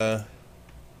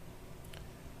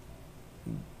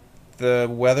the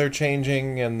weather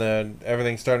changing and the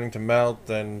everything starting to melt,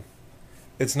 and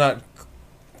it's not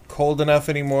cold enough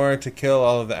anymore to kill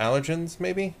all of the allergens,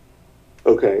 maybe?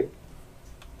 Okay.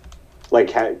 Like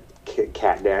cat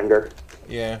dander?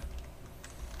 Yeah.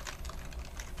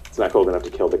 It's not cold enough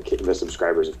to kill the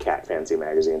subscribers of Cat Fancy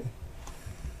magazine.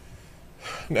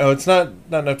 No, it's not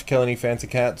enough to kill any fancy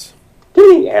cats. Do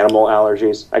you have any animal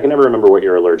allergies? I can never remember what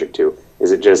you're allergic to.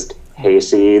 Is it just hay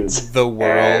seeds? The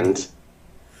world.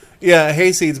 Yeah,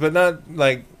 hay seeds, but not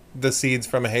like the seeds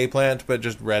from a hay plant, but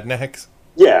just rednecks.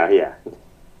 Yeah.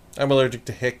 I'm allergic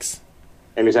to hicks.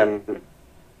 Anytime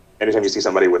you see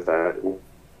somebody with a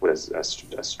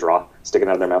straw sticking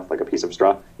out of their mouth, like a piece of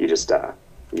straw, you just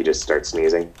start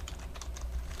sneezing.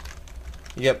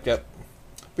 Yep. But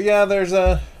yeah, there is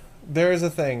a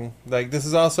thing. Like, this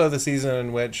is also the season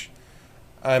in which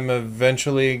I'm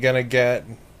eventually gonna get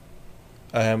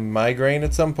a migraine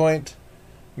at some point.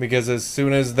 Because as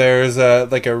soon as there's a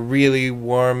really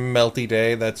warm, melty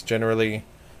day, that's generally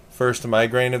first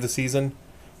migraine of the season.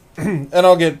 And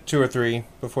I'll get 2 or 3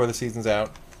 before the season's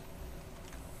out.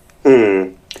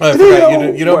 I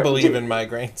forgot, you don't believe in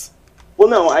migraines. Well,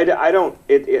 no, I don't.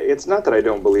 It's not that I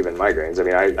don't believe in migraines. I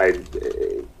mean,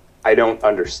 I don't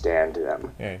understand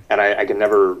them. Yeah. And I can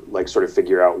never, sort of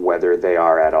figure out whether they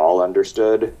are at all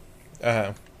understood.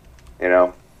 Uh-huh. You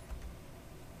know?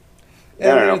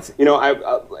 Yeah, I don't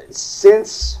know.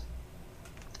 Since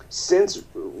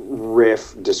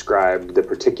Riff described the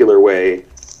particular way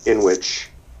in which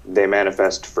they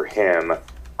manifest for him,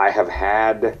 I have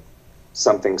had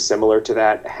something similar to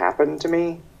that happen to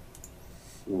me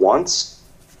once,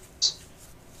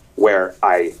 where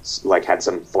I had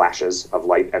some flashes of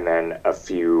light, and then a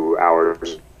few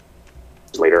hours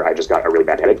later I just got a really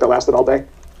bad headache that lasted all day.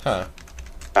 Huh.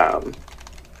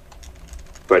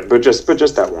 But just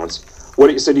that once.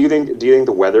 So do you think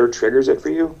the weather triggers it for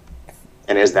you?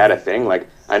 And is that a thing? Like,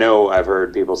 I know I've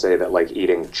heard people say that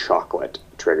eating chocolate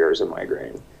triggers a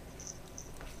migraine.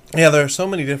 Yeah, there are so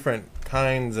many different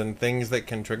kinds and things that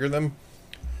can trigger them.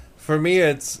 For me,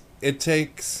 it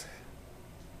takes...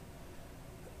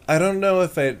 I don't know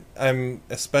if I'm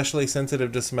especially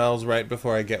sensitive to smells right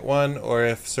before I get one, or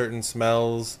if certain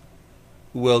smells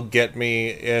will get me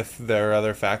if there are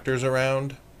other factors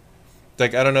around.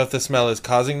 Like, I don't know if the smell is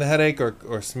causing the headache,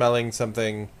 or smelling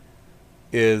something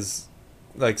is,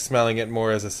 smelling it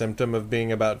more as a symptom of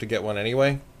being about to get one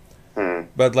anyway.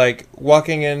 But,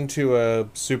 walking into a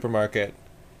supermarket,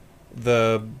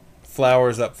 the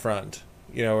flowers up front,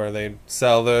 where they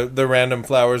sell the random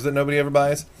flowers that nobody ever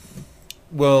buys,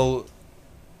 I'll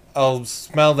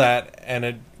smell that, and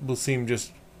it will seem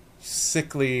just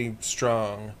sickly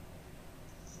strong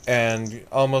and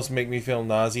almost make me feel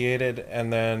nauseated,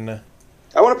 and then...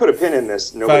 I want to put a pin in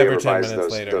this. Nobody ever buys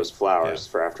those flowers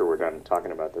for after we're done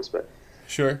talking about this, but...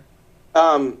 Sure.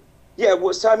 Yeah,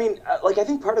 well, so I mean, I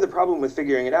think part of the problem with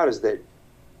figuring it out is that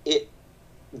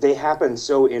they happen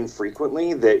so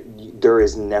infrequently that there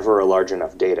is never a large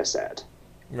enough data set,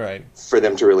 right, for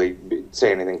them to really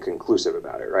say anything conclusive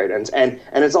about it, right? And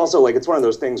it's also it's one of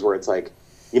those things where it's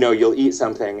you'll eat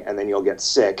something and then you'll get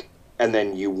sick and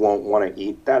then you won't want to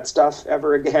eat that stuff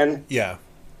ever again. Yeah.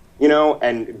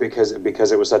 And because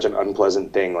it was such an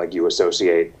unpleasant thing, you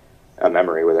associate a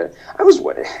memory with it. I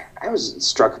was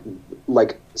struck,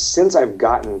 since I've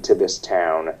gotten to this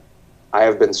town, I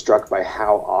have been struck by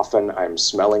how often I'm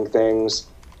smelling things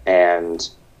and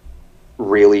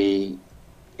really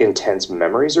intense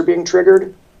memories are being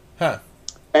triggered. Huh.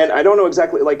 And I don't know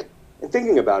exactly, in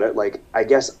thinking about it, I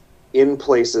guess in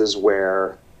places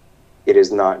where it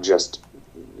is not just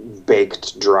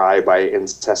baked dry by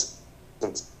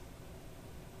incessant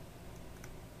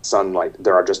sunlight,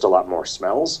 there are just a lot more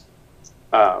smells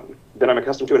that I'm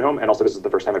accustomed to at home, and also this is the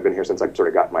first time I've been here since I've sort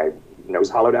of got my nose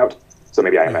hollowed out, so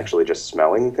maybe I am actually just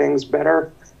smelling things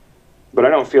better, but I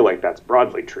don't feel like that's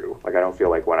broadly true. I don't feel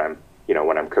like when I'm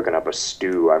cooking up a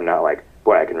stew, I'm not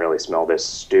boy, I can really smell this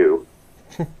stew.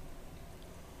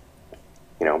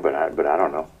 But I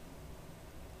don't know.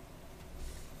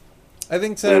 I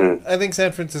think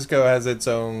San Francisco has its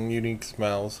own unique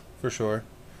smells, for sure.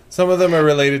 Some of them are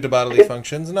related to bodily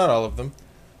functions, not all of them.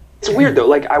 It's weird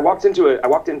though. I walked into.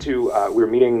 We were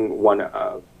meeting one.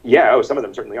 Some of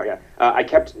them certainly are. Yeah. I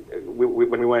kept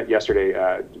when we went yesterday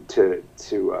to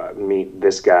meet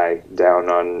this guy down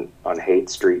on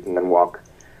Haight Street and then walk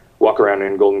around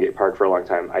in Golden Gate Park for a long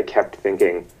time. I kept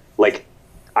thinking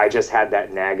I just had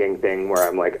that nagging thing where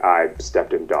I'm I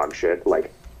stepped in dog shit.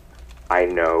 I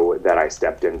know that I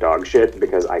stepped in dog shit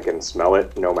because I can smell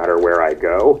it no matter where I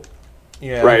go.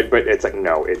 Yeah. Right, but it's like,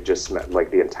 no, it just like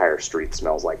the entire street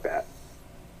smells like that.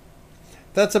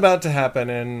 That's about to happen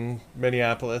in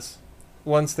Minneapolis.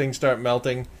 Once things start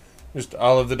melting, just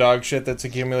all of the dog shit that's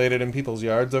accumulated in people's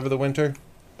yards over the winter.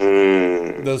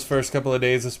 Those first couple of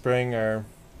days of spring are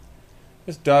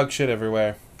just dog shit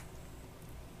everywhere.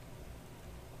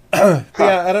 Yeah,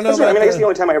 I don't know. I mean, I guess the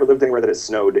only time I ever lived anywhere that it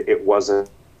snowed, it wasn't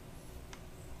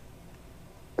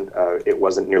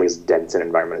nearly as dense an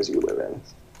environment as you live in.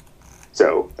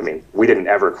 So, I mean, we didn't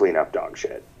ever clean up dog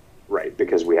shit, right?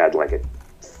 Because we had like a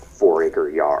 4-acre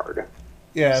yard.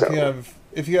 Yeah, so.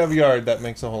 if you have yard, that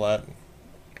makes a whole lot.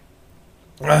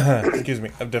 Excuse me,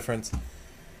 of difference.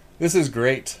 This is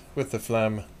great with the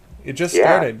phlegm. It just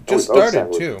started.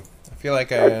 Too. I feel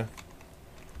like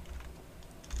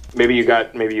Maybe you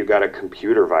got a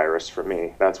computer virus from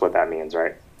me. That's what that means,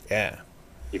 right? Yeah.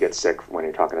 You get sick when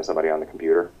you're talking to somebody on the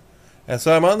computer. And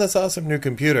so I'm on this awesome new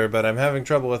computer, but I'm having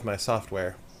trouble with my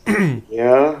software.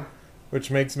 Yeah.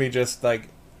 Which makes me just like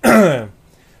the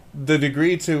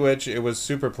degree to which it was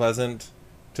super pleasant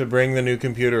to bring the new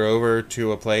computer over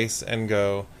to a place and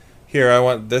go, here, I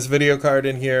want this video card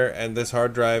in here and this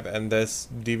hard drive and this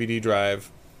DVD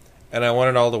drive, and I want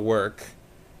it all to work,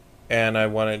 and I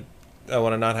want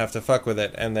to not have to fuck with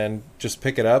it, and then just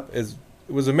pick it up. It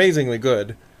was amazingly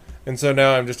good. And so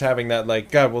now I'm just having that,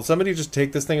 like, God, will somebody just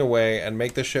take this thing away and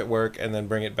make this shit work and then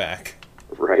bring it back?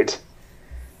 Right.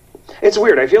 It's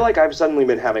weird. I feel like I've suddenly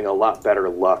been having a lot better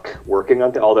luck working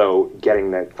on although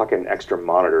getting the fucking extra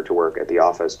monitor to work at the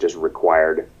office just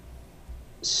required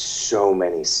so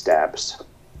many steps.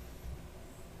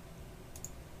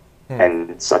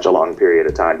 And such a long period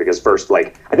of time, because first,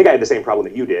 like, I think I had the same problem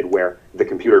that you did, where the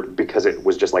computer, because it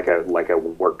was just like a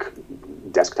work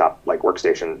desktop, like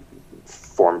workstation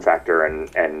form factor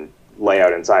and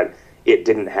layout inside, it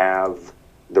didn't have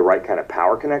the right kind of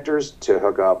power connectors to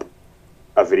hook up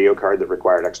a video card that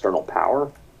required external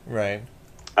power. Right.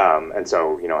 And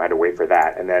so, I had to wait for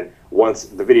that. And then once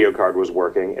the video card was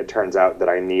working, it turns out that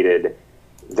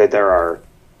there are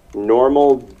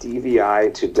normal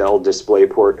DVI to Dell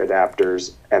DisplayPort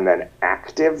adapters and then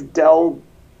active Dell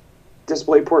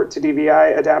DisplayPort to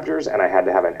DVI adapters, and I had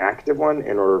to have an active one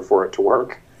in order for it to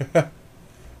work.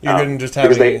 You couldn't just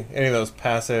have any of those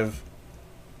passive...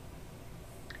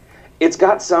 It's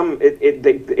got some...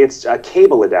 It's a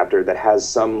cable adapter that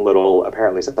has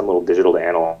apparently some little digital to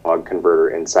analog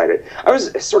converter inside it. I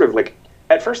was sort of like...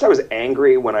 At first I was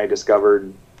angry when I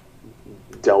discovered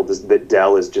that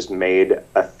Dell has just made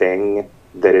a thing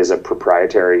that is a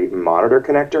proprietary monitor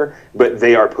connector, but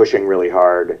they are pushing really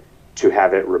hard to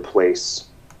have it replace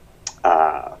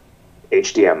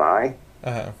HDMI.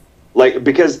 Uh-huh. Like,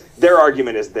 because their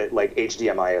argument is that, like,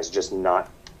 HDMI is just not...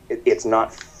 It's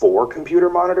not for computer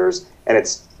monitors, and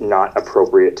it's not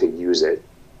appropriate to use it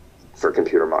for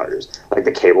computer monitors. Like,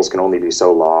 the cables can only be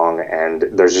so long, and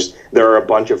there are a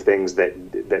bunch of things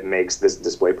that makes this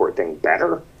DisplayPort thing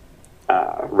better,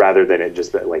 rather than it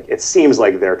just, like, it seems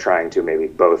like they're trying to maybe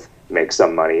both make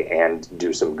some money and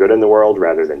do some good in the world,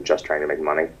 rather than just trying to make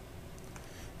money.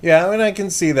 Yeah, I mean, I can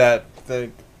see that.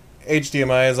 The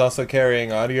HDMI is also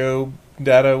carrying audio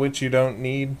data, which you don't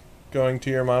need going to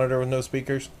your monitor with no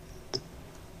speakers.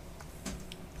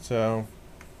 So,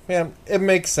 yeah, it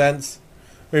makes sense.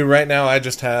 I mean, right now I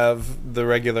just have the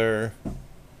regular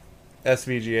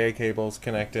SVGA cables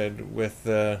connected with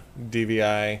the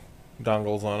DVI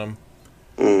dongles on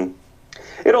them.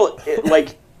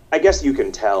 Like, I guess you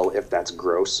can tell if that's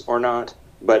gross or not,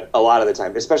 but a lot of the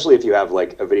time, especially if you have,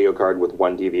 like, a video card with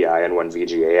one DVI and one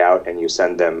VGA out, and you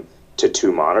send them to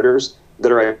two monitors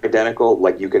that are identical,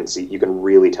 like, you can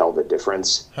really tell the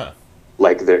difference. Huh.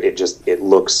 Like, it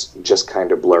looks just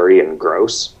kind of blurry and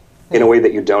gross in a way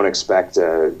that you don't expect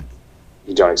a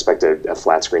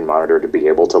flat screen monitor to be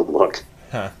able to look.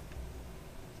 Huh.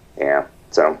 Yeah,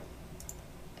 so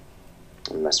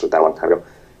I messed with that a long time ago.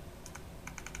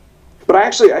 But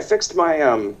I fixed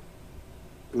my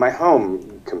my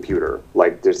home computer.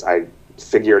 Like, I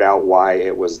figured out why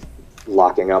it was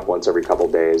locking up once every couple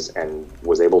days and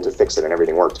was able to fix it, and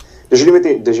everything worked. Does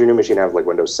your new machine have, like,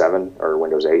 Windows 7 or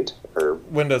Windows 8 or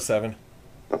Windows 7?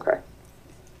 Okay.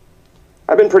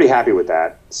 I've been pretty happy with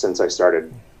that since I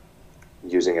started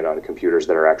using it on computers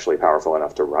that are actually powerful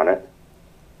enough to run it.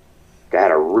 I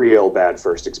had a real bad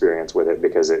first experience with it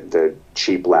because the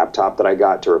cheap laptop that I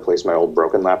got to replace my old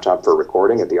broken laptop for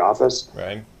recording at the office,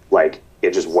 right? Like,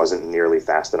 it just wasn't nearly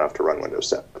fast enough to run Windows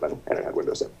 7, and it had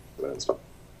Windows 7 installed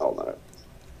on it.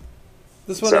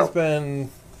 This one has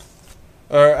been...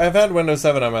 Or I've had Windows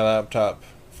 7 on my laptop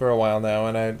for a while now,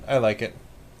 and I like it.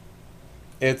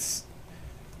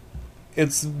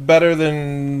 it's better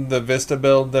than the Vista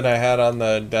build that I had on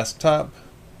the desktop.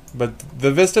 But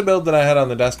the Vista build that I had on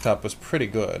the desktop was pretty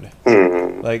good.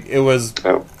 Mm-hmm. Like, it was...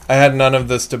 Oh. I had none of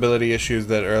the stability issues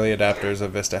that early adapters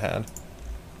of Vista had.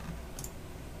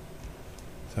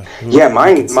 So, yeah,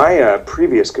 my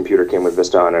previous computer came with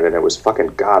Vista on it, and it was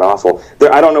fucking god-awful.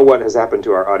 I don't know what has happened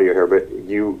to our audio here, but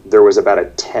there was about a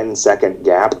 10-second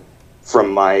gap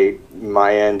from my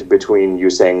end between you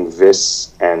saying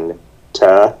vis and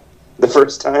ta the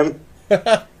first time.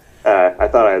 I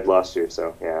thought I had lost you,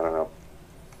 so, yeah, I don't know.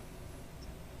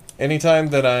 Anytime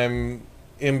that I'm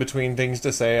in between things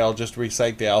to say, I'll just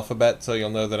recite the alphabet so you'll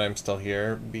know that I'm still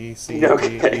here. B, C, D,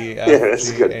 E, F,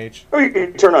 G, H. Oh, you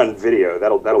can turn on video.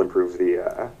 That'll improve the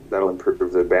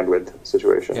bandwidth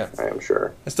situation. Yeah. I am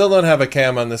sure. I still don't have a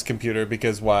cam on this computer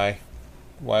because why?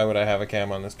 Why would I have a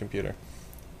cam on this computer?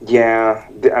 Yeah,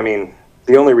 I mean,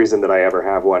 the only reason that I ever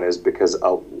have one is because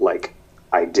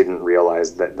I didn't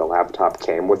realize that the laptop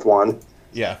came with one.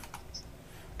 Yeah.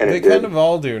 And they kind of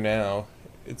all do now.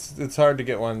 It's hard to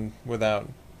get one without.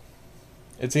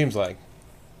 It seems like.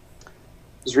 I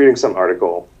was reading some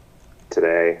article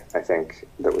today, I think,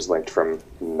 that was linked from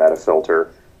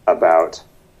Metafilter about.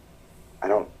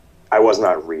 I was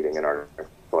not reading an article.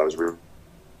 I was reading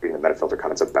the Metafilter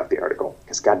comments about the article.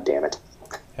 Because, god damn it,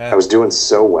 I was doing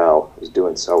so well.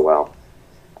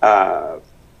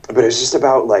 But it's just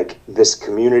about, like, this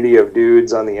community of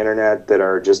dudes on the internet that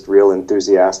are just real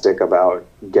enthusiastic about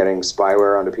getting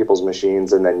spyware onto people's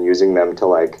machines and then using them to,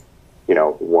 like,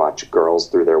 watch girls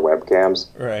through their webcams.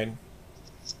 Right.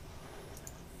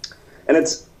 And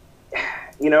it's,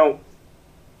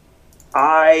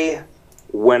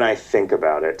 when I think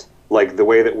about it, like, the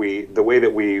way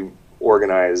that we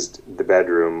organized the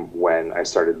bedroom when I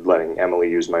started letting Emily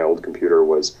use my old computer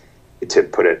was to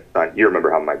put it on. You remember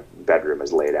how my bedroom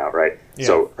is laid out, right? Yeah.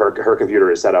 So her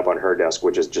computer is set up on her desk,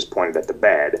 which is just pointed at the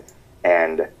bed,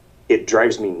 and it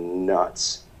drives me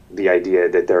nuts, the idea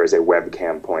that there is a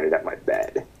webcam pointed at my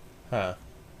bed. Huh.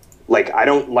 Like, I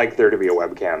don't like there to be a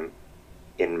webcam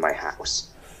in my house,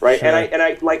 right? Sure.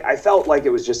 And I felt like it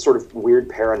was just sort of weird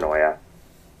paranoia,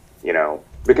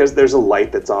 because there's a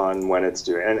light that's on when it's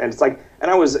doing, and it's like, and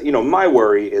I was, my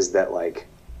worry is that, like,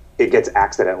 it gets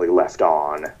accidentally left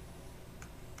on,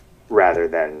 rather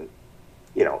than,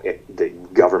 the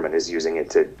government is using it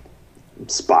to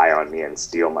spy on me and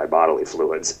steal my bodily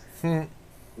fluids.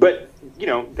 But,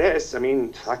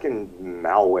 fucking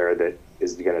malware that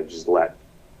is going to just let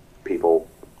people,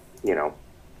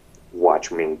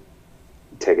 watch me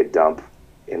take a dump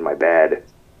in my bed.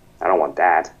 I don't want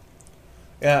that.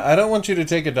 Yeah, I don't want you to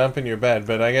take a dump in your bed,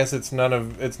 but I guess it's not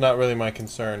really my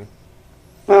concern.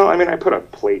 Well, I mean, I put a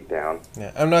plate down.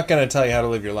 Yeah, I'm not going to tell you how to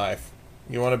live your life.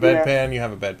 You want a bedpan, you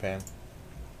have a bedpan.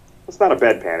 It's not a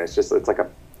bedpan, it's like a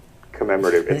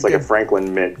commemorative, it's like a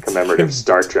Franklin Mint commemorative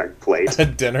Star Trek plate. A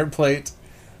dinner plate?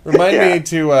 Remind me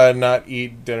to not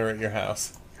eat dinner at your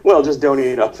house. Well, just don't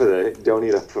eat up of the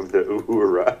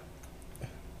uhura.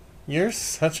 You're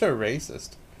such a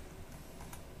racist.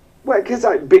 Well, because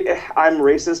I'm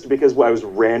racist because I was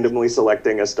randomly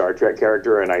selecting a Star Trek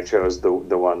character and I chose the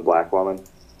one black woman.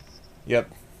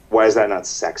 Yep. Why is that not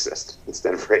sexist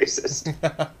instead of racist?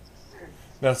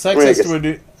 Now, sexist would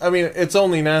do... I mean, it's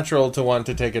only natural to want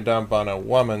to take a dump on a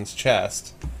woman's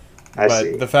chest. I but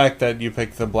see. The fact that you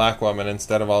picked the black woman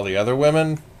instead of all the other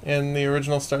women in the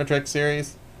original Star Trek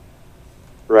series...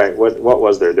 Right. What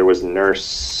was there? There was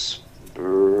Nurse...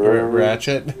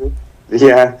 Ratchet?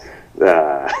 Yeah.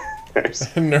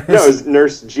 Nurse. No, it was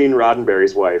Nurse Gene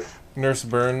Roddenberry's wife. Nurse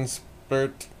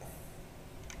Burnsplurt.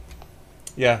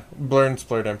 Yeah,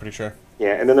 Burnsplurt, I'm pretty sure.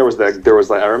 Yeah, and then there was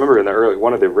I remember in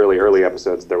one of the really early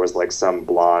episodes there was like some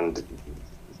blonde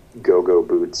go-go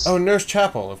boots. Oh, Nurse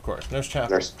Chapel, of course. Nurse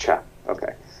Chapel.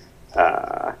 Okay.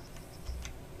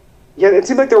 Yeah, it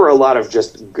seemed like there were a lot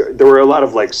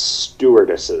of like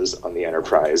stewardesses on the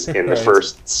Enterprise in the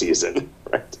first season,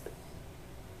 right?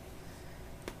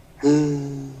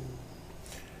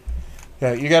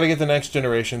 Yeah, you got to get the Next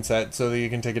Generation set so that you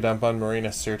can take a dump on Marina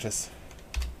Sirtis.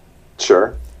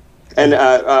 Sure. And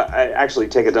I actually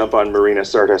take a dump on Marina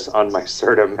Sirtis on my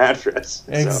Serta mattress.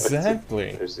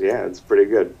 Exactly. So it's pretty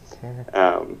good.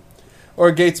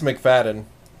 Or Gates McFadden.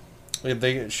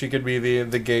 She could be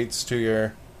the gates to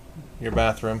your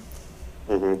bathroom.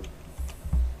 Mm-hmm.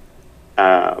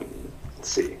 Let's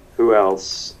see. Who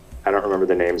else? I don't remember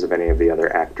the names of any of the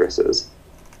other actresses.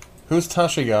 Who's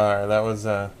Tasha Yar? That was,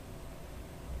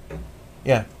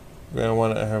 yeah.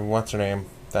 What's her name?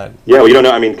 Yeah, we don't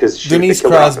know. I mean, because Denise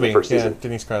Crosby. Yeah,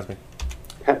 Denise Crosby.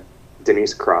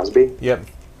 Denise Crosby? Yep.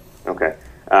 Okay.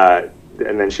 And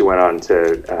then she went on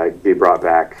to be brought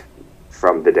back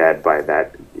from the dead by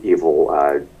that evil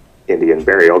Indian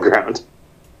burial ground.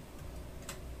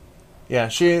 Yeah,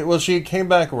 she came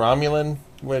back Romulan,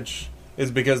 which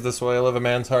is because the soil of a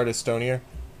man's heart is stonier.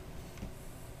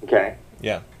 Okay.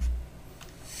 Yeah.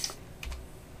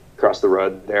 Across the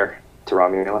road there to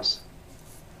Romulus.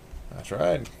 That's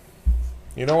right.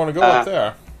 You don't want to go up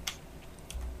there.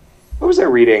 What was I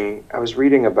reading? I was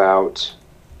reading about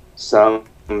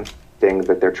something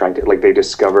that they're trying to, like, they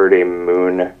discovered a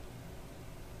moon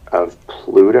of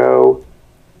Pluto,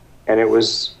 and there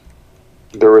was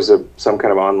some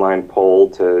kind of online poll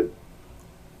to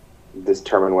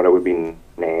determine what it would be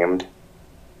named,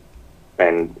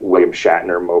 and William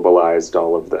Shatner mobilized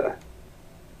all of the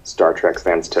Star Trek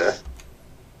fans to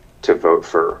vote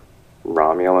for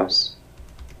Romulus.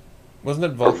 Wasn't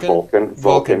it Vulcan? Or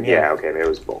Vulcan. Yeah. Okay, maybe it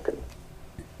was Vulcan.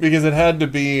 Because it had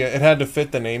to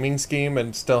fit the naming scheme,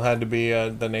 and still had to be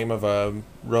the name of a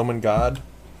Roman god.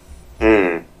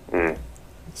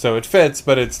 So it fits,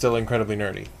 but it's still incredibly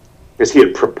nerdy. Because he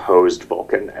had proposed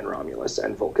Vulcan and Romulus,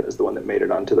 and Vulcan is the one that made it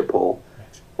onto the poll.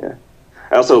 Yeah.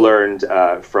 I also learned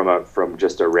from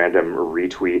just a random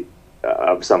retweet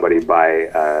of somebody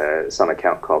by some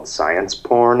account called Science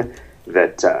Porn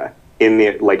that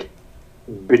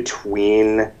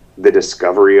between the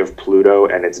discovery of Pluto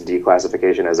and its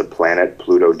declassification as a planet,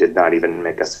 Pluto did not even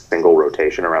make a single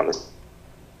rotation around the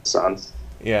sun.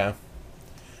 Yeah.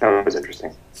 That was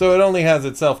interesting. So it only has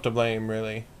itself to blame,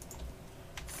 really,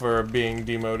 for being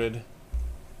demoted.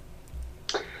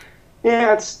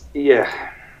 Yeah,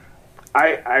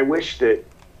 I wish that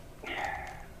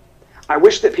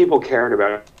people cared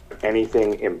about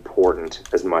anything important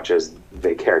as much as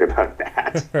they cared about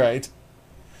that. Right.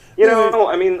 You know,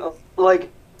 I mean,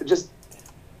 like, just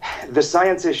the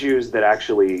science issues that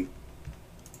actually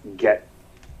get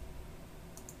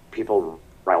people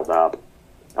riled up.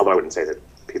 Although I wouldn't say that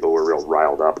people were real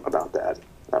riled up about that.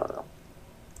 I don't know.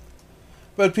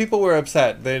 But people were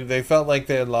upset. They felt like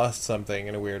they had lost something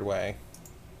in a weird way.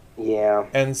 Yeah.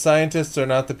 And scientists are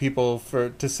not the people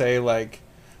to say, like,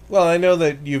 well, I know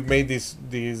that you've made these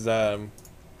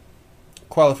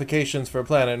qualifications for a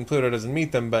planet and Pluto doesn't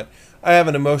meet them, but I have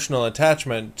an emotional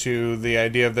attachment to the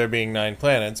idea of there being 9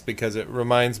 planets because it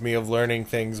reminds me of learning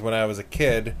things when I was a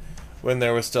kid, when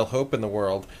there was still hope in the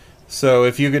world. So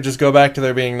if you could just go back to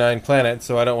there being 9 planets,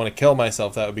 so I don't want to kill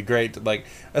myself, that would be great. Like,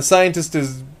 a scientist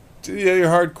is, your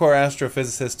hardcore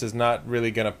astrophysicist is not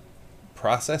really going to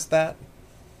process that.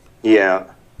 Yeah.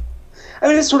 I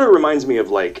mean, it sort of reminds me of,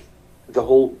 like, the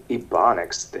whole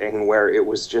Ebonics thing, where it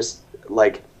was just,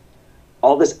 like,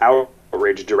 all this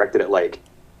outrage directed at, like,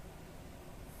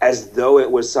 as though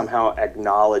it was somehow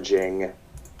acknowledging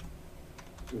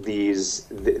these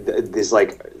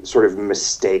like, sort of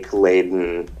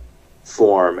mistake-laden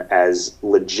form as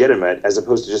legitimate, as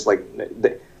opposed to just, like,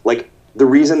 the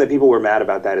reason that people were mad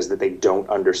about that is that they don't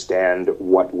understand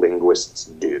what linguists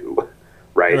do,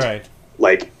 right? Right.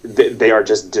 Like, they are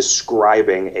just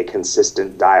describing a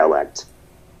consistent dialect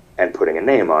and putting a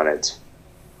name on it.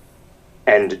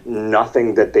 And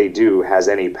nothing that they do has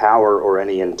any power or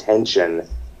any intention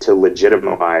to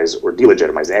legitimize or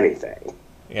delegitimize anything.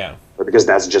 Yeah. Because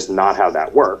that's just not how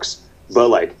that works. But,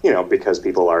 like, you know, because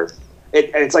people are...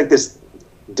 It's like this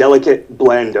delicate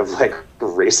blend of, like,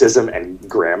 racism and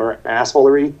grammar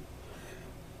assholery.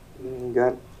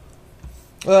 Got?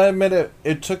 Well, I admit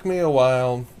it took me a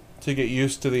while to get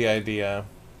used to the idea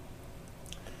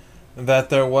that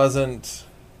there wasn't...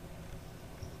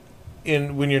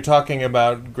 when you're talking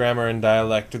about grammar and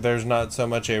dialect, there's not so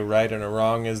much a right and a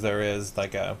wrong as there is,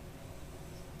 like, a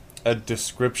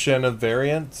description of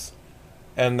variance,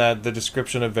 and that the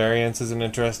description of variance is an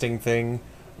interesting thing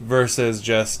versus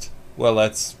just, well,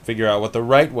 let's figure out what the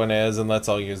right one is and let's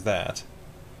all use that.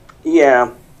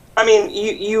 Yeah. I mean,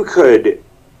 you could,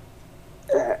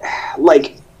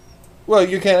 like... Well,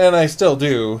 you can, and I still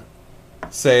do,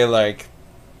 say, like,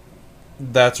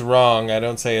 that's wrong. I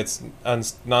don't say it's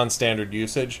non-standard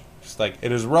usage. Just like,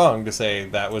 it is wrong to say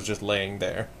that was just laying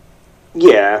there.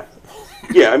 Yeah.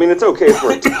 Yeah, I mean, it's okay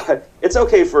for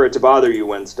it to bother you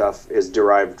when stuff is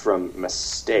derived from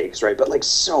mistakes, right? But, like,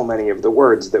 so many of the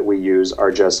words that we use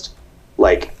are just,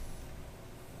 like,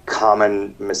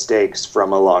 common mistakes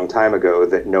from a long time ago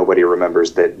that nobody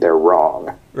remembers that they're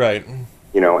wrong. Right.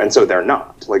 You know, and so they're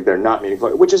not. Like, they're not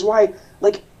meaningful. Which is why,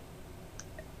 like,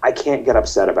 I can't get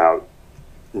upset about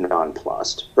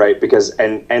nonplussed, right? Because,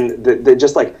 and the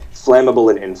just, like, flammable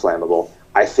and inflammable,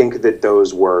 I think that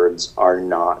those words are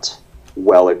not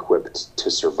well equipped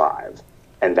to survive.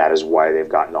 And that is why they've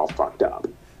gotten all fucked up.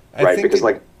 Right? Because,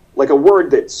 like a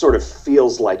word that sort of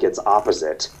feels like its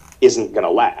opposite isn't going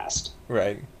to last.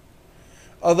 Right.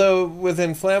 Although with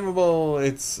inflammable,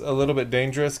 it's a little bit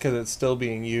dangerous because it's still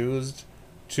being used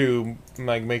to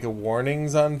like make a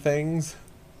warnings on things.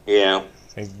 Yeah.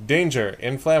 Like, danger,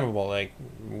 inflammable. Like,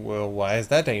 well, why is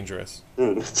that dangerous?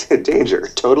 Danger,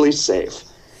 totally safe.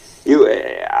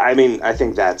 I mean, I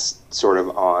think that's sort of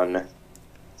on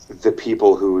the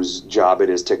people whose job it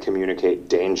is to communicate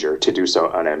danger to do so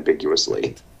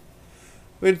unambiguously.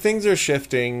 But things are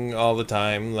shifting all the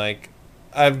time. Like,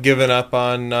 I've given up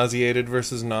on nauseated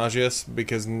versus nauseous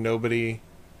because nobody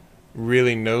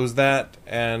really knows that,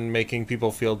 and making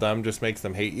people feel dumb just makes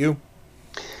them hate you.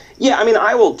 Yeah, I mean,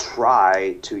 I will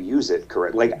try to use it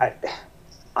correct. Like,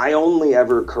 I only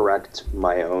ever correct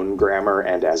my own grammar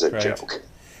and as a joke,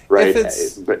 right?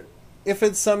 If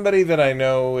it's somebody that I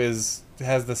know has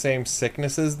the same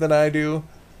sicknesses that I do,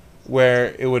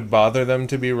 where it would bother them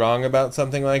to be wrong about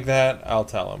something like that, I'll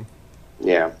tell them.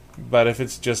 Yeah. But if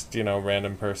it's just,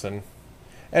 random person.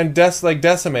 And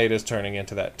decimate is turning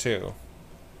into that too.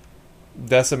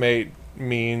 Decimate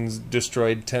means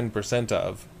destroyed 10%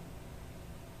 of.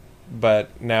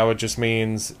 But now it just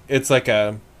means it's like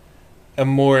a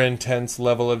more intense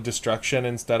level of destruction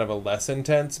instead of a less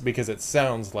intense, because it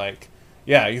sounds like,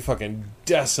 yeah, you fucking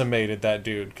decimated that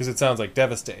dude, because it sounds like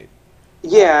devastate.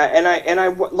 Yeah, and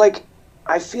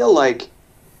I feel like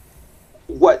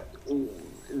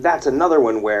that's another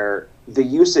one where the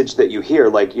usage that you hear,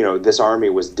 like, this army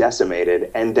was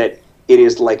decimated, and that it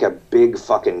is like a big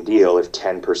fucking deal if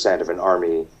 10% of an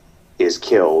army is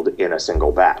killed in a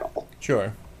single battle.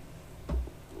 Sure.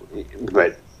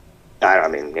 But, I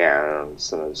mean, yeah,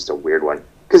 it's just a weird one.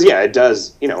 Because, yeah, it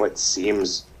does,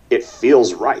 it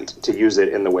feels right to use it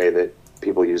in the way that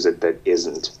people use it that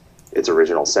isn't its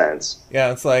original sense.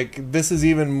 Yeah, it's like, this is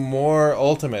even more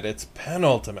ultimate. It's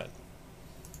penultimate.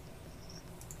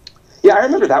 Yeah, I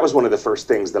remember that was one of the first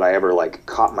things that I ever,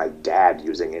 caught my dad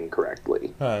using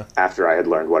incorrectly after I had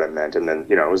learned what it meant. And then,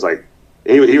 it was like,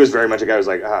 he was very much a guy who was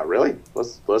like, really?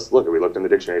 Let's look. And we looked in the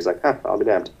dictionary. He's like, I'll be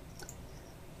damned.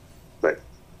 But,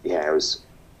 yeah,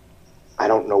 I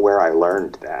don't know where I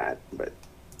learned that, but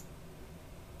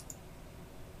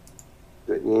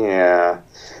yeah.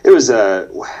 It was,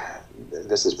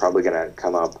 this is probably going to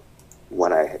come up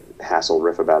when I hassle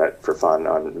Riff about it for fun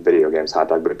on Video Games Hot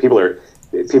Dog, but people were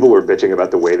bitching about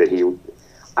the way that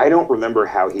I don't remember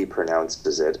how he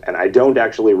pronounces it, and I don't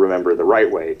actually remember the right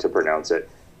way to pronounce it,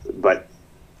 but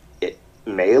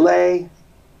melee?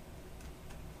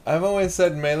 I've always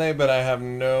said melee, but I have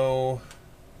no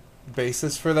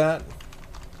basis for that.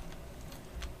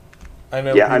 I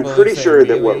know. Yeah, I'm pretty sure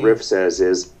that what Riff says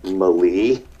is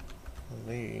melee.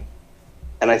 Melee.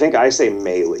 And I think I say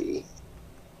melee.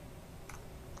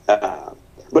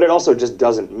 But it also just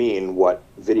doesn't mean what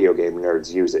video game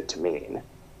nerds use it to mean.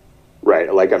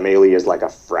 Right? Like a melee is like a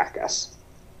fracas.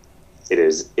 It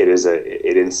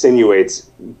insinuates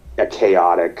a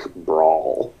chaotic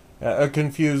brawl. A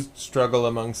confused struggle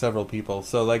among several people.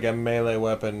 So like a melee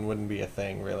weapon wouldn't be a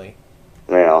thing, really.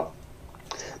 Yeah.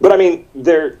 But I mean,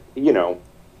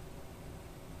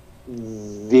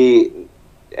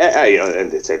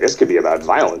 and they say this could be about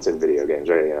violence in video games,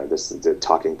 right? This is the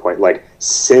talking point. Like,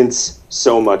 since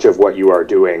so much of what you are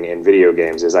doing in video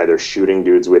games is either shooting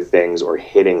dudes with things or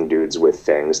hitting dudes with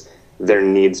things, there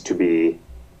needs to be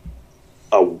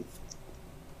a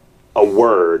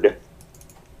word.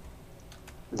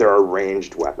 There are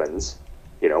ranged weapons,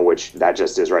 which that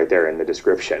just is right there in the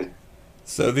description.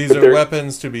 So these are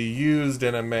weapons to be used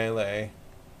in a melee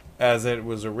as it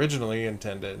was originally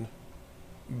intended.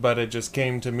 But it just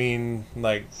came to mean,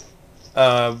 like,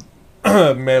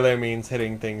 melee means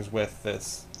hitting things with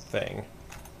this thing.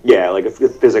 Yeah, like a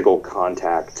physical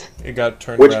contact. It got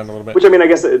turned around a little bit. Which, I mean, I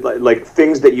guess, like,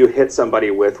 things that you hit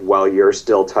somebody with while you're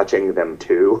still touching them,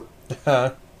 too.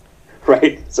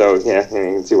 Right? So, yeah,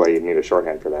 you can see why you'd need a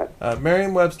shorthand for that.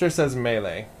 Merriam-Webster says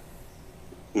melee.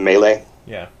 Melee?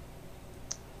 Yeah.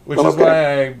 Which is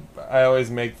why I always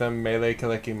make them melee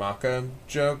kalikimaka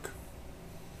joke.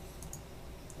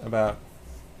 About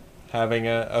having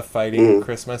a fighting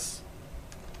Christmas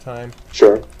time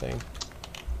thing,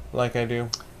 like I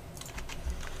do.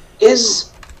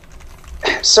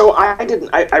 So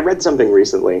I read something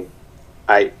recently.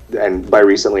 And by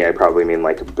recently I probably mean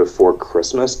like before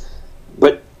Christmas,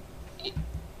 but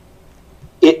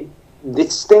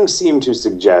this thing seemed to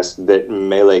suggest that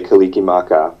Melee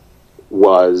Kalikimaka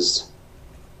was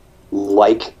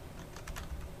like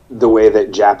the way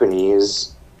that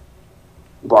Japanese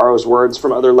borrows words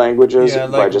from other languages. Yeah,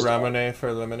 like just ramune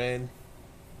for lemonade.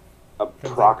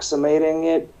 Approximating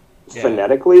it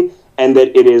phonetically, and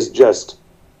that it is just,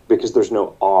 because there's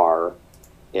no R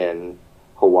in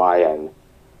Hawaiian,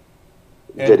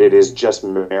 that it is just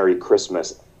Merry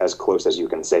Christmas as close as you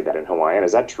can say that in Hawaiian.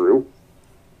 Is that true?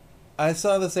 I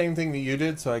saw the same thing that you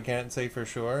did, so I can't say for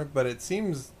sure, but it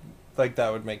seems like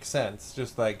that would make sense.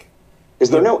 Just like... Is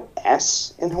there no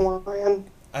S in Hawaiian?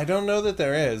 I don't know that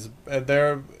there is.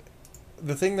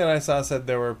 The thing that I saw said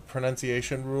there were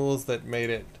pronunciation rules that made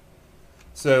it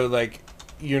so, like,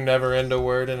 you never end a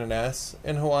word in an S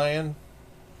in Hawaiian.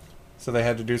 So they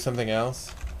had to do something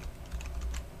else.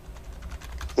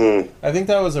 I think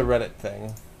that was a Reddit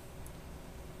thing.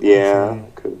 Yeah,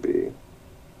 could be.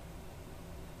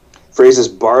 Phrases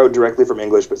borrowed directly from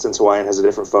English, but since Hawaiian has a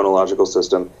different phonological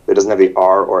system that doesn't have the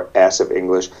R or S of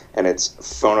English, and its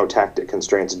phonotactic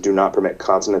constraints do not permit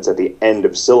consonants at the end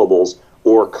of syllables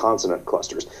or consonant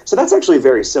clusters. So that's actually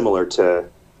very similar to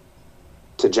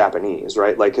Japanese,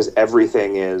 right? Like, because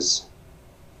everything is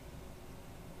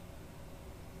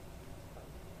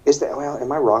that, well,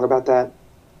 am I wrong about that?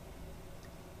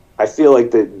 I feel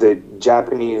like the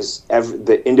Japanese,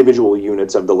 the individual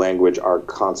units of the language are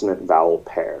consonant-vowel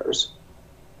pairs.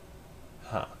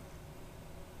 Huh.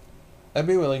 I'd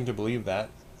be willing to believe that,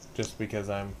 just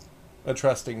because I'm a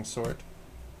trusting sort.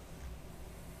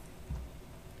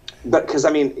 But because, I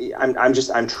mean,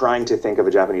 I'm trying to think of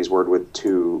a Japanese word with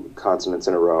two consonants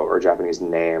in a row, or a Japanese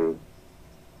name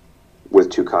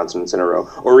with two consonants in a row,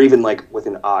 or even like with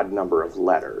an odd number of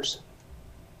letters.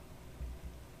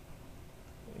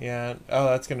 Yeah. Oh,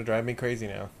 that's going to drive me crazy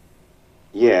now.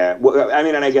 Yeah. Well, I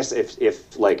mean, and I guess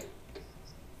if like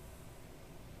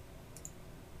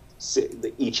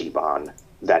the Ichiban,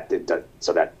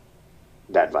 so that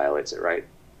violates it, right?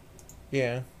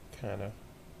 Yeah, kind of.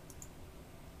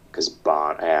 Because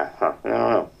Bon, I don't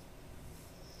know.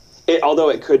 Although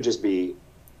it could just be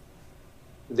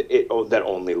that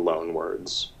only loan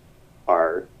words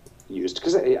are used.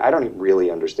 Because I don't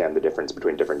really understand the difference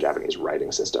between different Japanese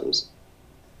writing systems.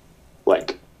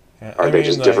 Like, are they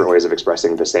just different ways of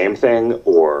expressing the same thing,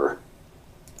 or...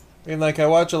 I mean, like, I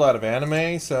watch a lot of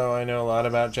anime, so I know a lot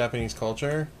about Japanese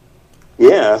culture.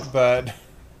 Yeah. But,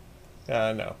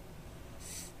 no.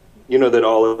 You know that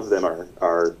all of them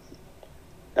are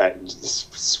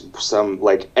some,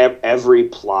 like, every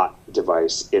plot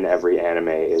device in every anime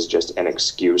is just an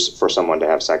excuse for someone to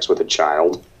have sex with a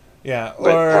child. Yeah,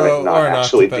 but have it not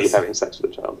actually be having sex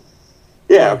with a child.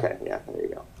 Yeah, okay, yeah, there you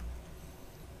go.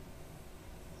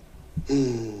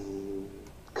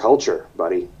 Culture,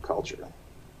 buddy, culture.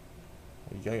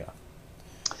 Yeah.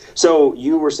 So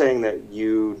you were saying that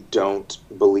you don't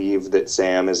believe that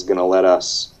Sam is going to let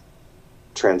us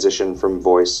transition from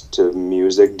voice to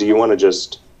music. Do you want to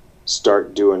just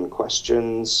start doing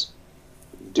questions,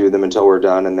 do them until we're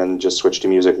done, and then just switch to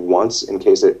music once in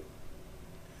case it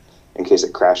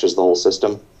crashes the whole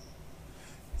system?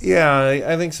 Yeah,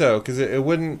 I think so, because it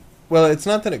wouldn't... Well, it's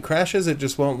not that it crashes, it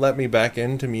just won't let me back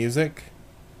into music.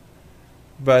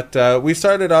 But we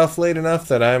started off late enough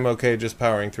that I'm okay just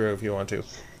powering through if you want to.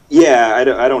 Yeah,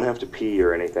 I don't have to pee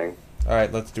or anything. All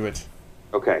right, let's do it.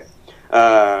 Okay.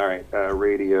 All right.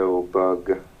 Radio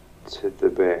bug to the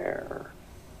bear.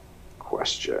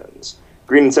 Questions.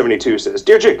 Green72 says,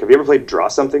 Dear Jake, have you ever played Draw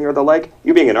Something or the like?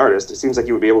 You being an artist, it seems like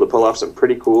you would be able to pull off some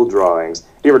pretty cool drawings. Do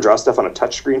you ever draw stuff on a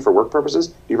touchscreen for work purposes?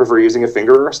 Do you prefer using a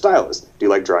finger or a stylus? Do you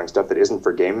like drawing stuff that isn't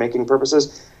for game-making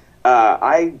purposes?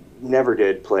 I never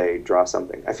did play Draw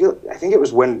Something. I think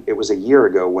it was a year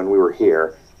ago when we were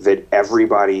here that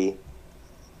everybody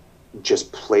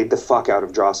just played the fuck out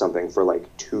of Draw Something for like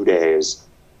 2 days,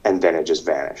 and then it just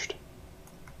vanished.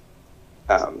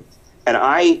 And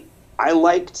I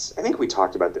liked, I think we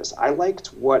talked about this, I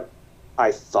liked what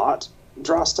I thought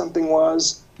Draw Something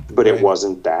was, but it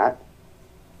wasn't that.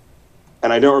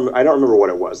 And I don't remember what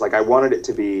it was. Like, I wanted there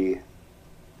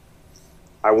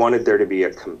to be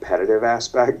a competitive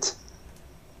aspect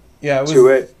to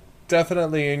it.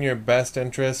 Definitely in your best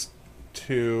interest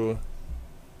to...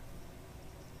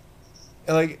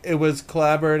 Like, it was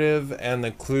collaborative, and the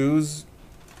clues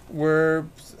were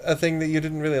a thing that you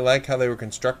didn't really like how they were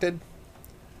constructed.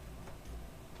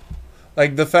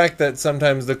 Like, the fact that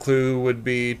sometimes the clue would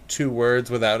be 2 words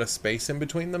without a space in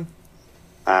between them.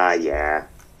 Yeah.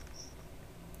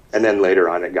 And then later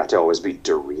on it got to always be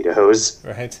Doritos.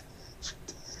 Right.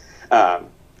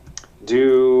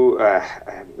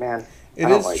 Man. It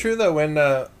is true, though, when,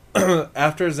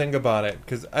 after Zynga bought it,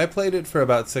 because I played it for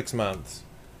about 6 months,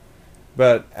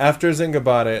 but after Zynga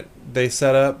bought it, they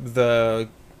set up the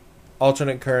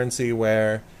alternate currency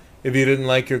where if you didn't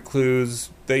like your clues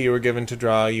that you were given to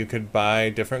draw, you could buy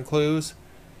different clues.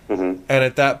 Mm-hmm. And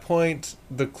at that point,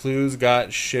 the clues got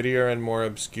shittier and more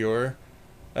obscure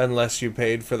unless you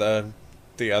paid for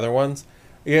the other ones.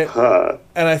 Yeah,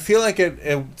 and I feel like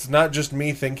it's not just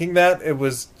me thinking that. It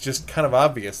was just kind of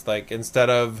obvious. Like, instead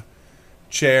of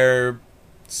chair,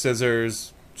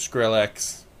 scissors,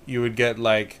 Skrillex, you would get,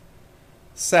 like,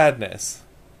 sadness,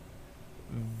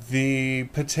 the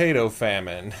potato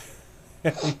famine.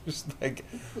 Just like,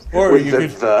 or with you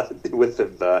with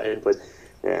the in place.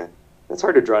 Yeah, it's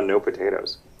hard to draw no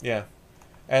potatoes. Yeah,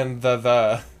 and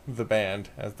the band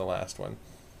as the last one.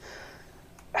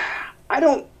 I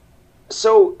don't.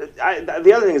 So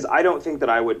the other thing is, I don't think that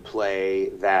I would play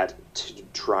that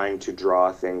trying to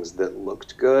draw things that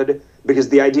looked good, because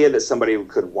the idea that somebody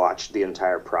could watch the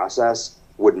entire process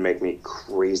would make me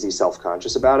crazy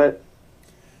self-conscious about it.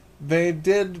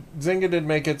 Zynga did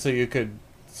make it so you could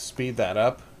speed that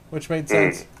up, which made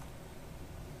sense.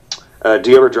 Do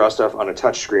you ever draw stuff on a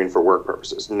touch screen for work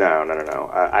purposes? No.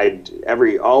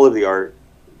 All of the art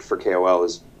for KoL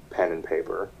is pen and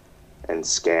paper and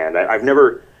scanned.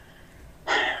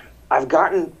 I've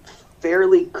gotten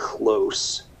fairly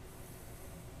close.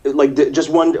 Like, just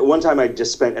one time I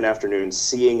just spent an afternoon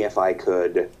seeing if I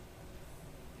could,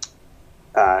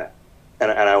 and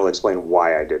I will explain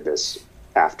why I did this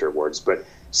afterwards, but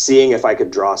seeing if I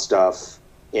could draw stuff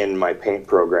in my paint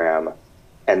program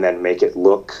and then make it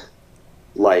look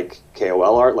like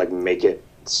KoL art, like make it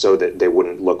so that they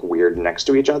wouldn't look weird next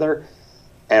to each other.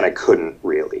 And I couldn't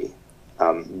really,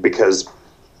 because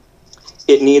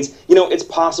it needs, it's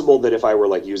possible that if I were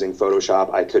like using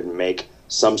Photoshop, I could make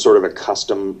some sort of a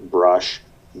custom brush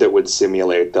that would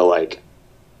simulate the like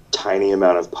tiny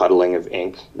amount of puddling of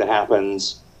ink that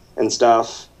happens and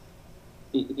stuff.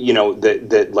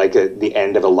 That like the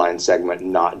end of a line segment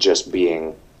not just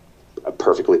being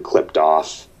perfectly clipped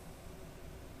off,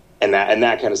 and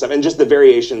that kind of stuff, and just the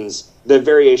variations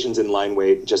in line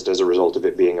weight, just as a result of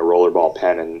it being a rollerball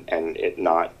pen and it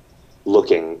not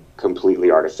looking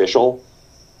completely artificial.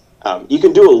 You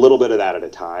can do a little bit of that at a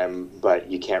time,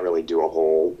 but you can't really do a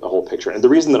whole picture. And the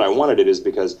reason that I wanted it is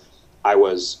because I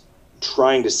was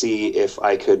trying to see if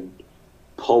I could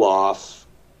pull off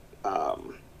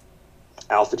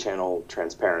alpha channel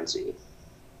transparency,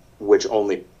 which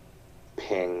only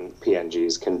ping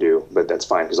PNGs can do, but that's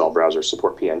fine because all browsers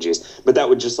support PNGs. But that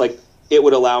would just it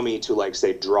would allow me to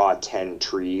say draw 10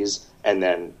 trees and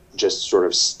then just sort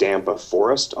of stamp a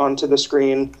forest onto the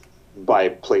screen by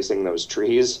placing those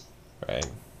trees. Right.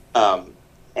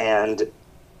 And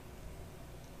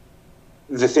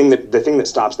the thing that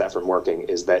stops that from working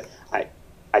is that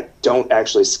I don't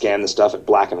actually scan the stuff at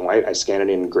black and white. I scan it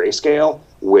in grayscale,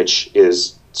 which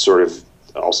is sort of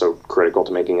also critical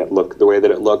to making it look the way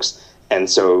that it looks. And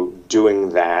so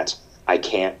doing that, I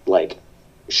can't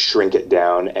shrink it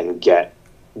down and get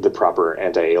the proper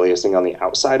anti-aliasing on the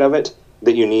outside of it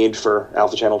that you need for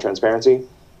alpha channel transparency.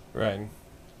 Right.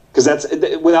 Because that's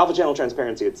with alpha channel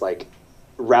transparency, it's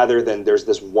rather than there's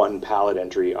this one palette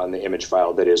entry on the image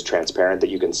file that is transparent that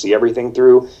you can see everything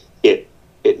through,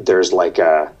 there's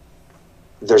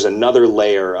another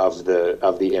layer of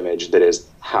the image that is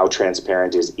how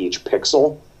transparent is each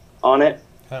pixel on it.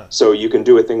 Huh. So you can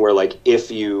do a thing where what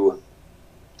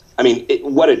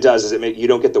it does is you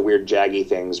don't get the weird jaggy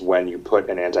things when you put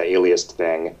an anti-aliased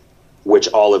thing, which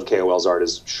all of KoL's art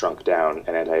is shrunk down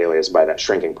and anti-aliased by that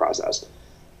shrinking process.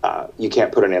 You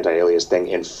can't put an anti-alias thing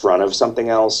in front of something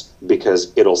else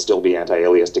because it'll still be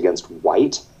anti-aliased against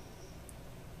white.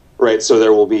 Right,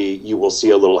 so you will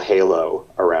see a little halo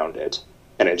around it,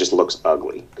 and it just looks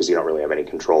ugly because you don't really have any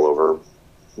control over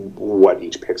what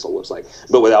each pixel looks like.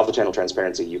 But with alpha channel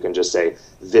transparency, you can just say,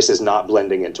 this is not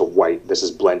blending into white, this is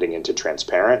blending into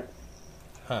transparent.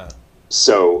 Huh.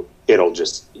 So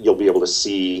you'll be able to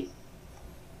see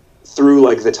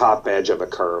through the top edge of a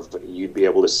curve, but you'd be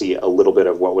able to see a little bit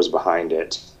of what was behind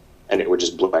it, and it would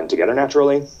just blend together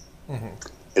naturally,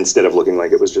 instead of looking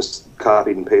like it was just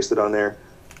copied and pasted on there.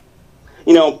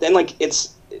 And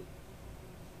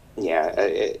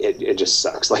it just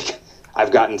sucks.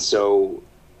 I've gotten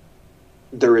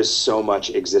there is so much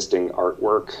existing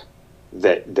artwork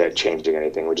that changing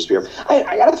anything would just be.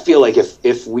 I gotta feel like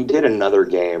if we did another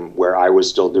game where I was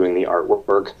still doing the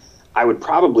artwork, I would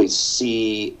probably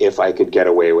see if I could get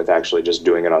away with actually just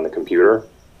doing it on the computer.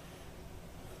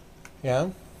 Yeah.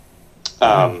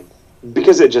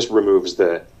 Because it just removes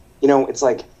it's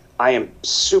I am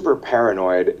super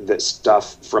paranoid that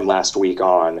stuff from last week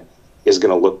on is going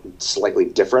to look slightly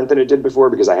different than it did before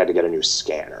because I had to get a new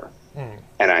scanner.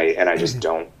 And I just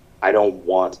don't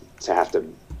want to have to,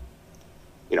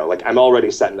 I'm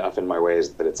already set enough in my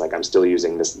ways that it's I'm still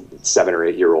using this 7 or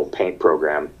 8 year old paint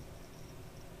program.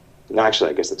 No, actually,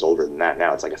 I guess it's older than that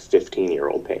now. It's a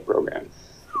 15-year-old paint program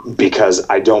because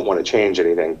I don't want to change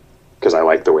anything because I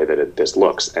like the way that this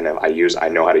looks, and if I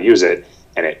know how to use it,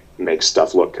 and it makes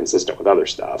stuff look consistent with other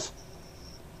stuff.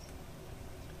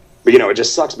 But it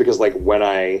just sucks because like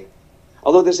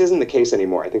although this isn't the case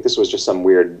anymore, I think this was just some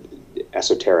weird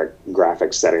esoteric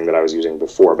graphics setting that I was using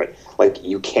before, but like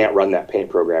you can't run that paint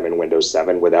program in Windows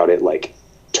 7 without it like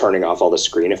turning off all the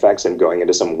screen effects and going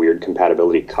into some weird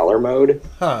compatibility color mode.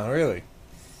 Huh, really?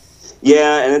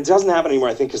 Yeah, and it doesn't happen anymore,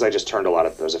 I think, because I just turned a lot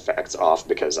of those effects off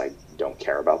because I don't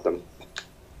care about them.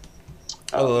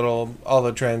 All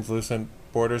the translucent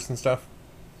borders and stuff?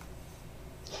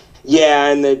 Yeah,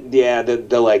 and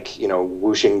the like,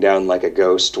 whooshing down like a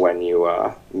ghost when you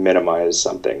minimize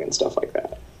something and stuff like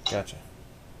that. Gotcha.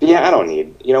 But yeah, I don't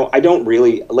need, I don't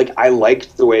really, like, I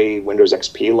liked the way Windows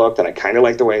XP looked, and I kind of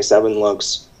like the way 7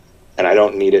 looks, and I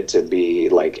don't need it to be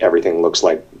like everything looks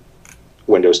like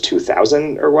Windows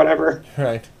 2000 or whatever.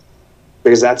 Right.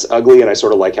 Because that's ugly, and I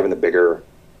sort of like having the bigger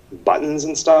buttons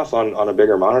and stuff on a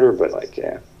bigger monitor, but like,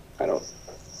 yeah, I don't,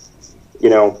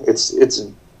 it's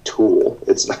a tool.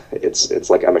 It's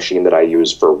like a machine that I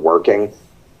use for working.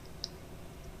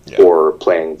 Yeah. Or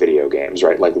playing video games,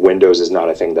 right? Like Windows is not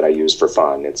a thing that I use for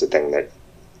fun. It's a thing that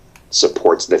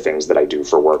supports the things that I do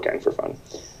for work and for fun.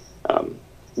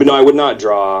 But no, I would not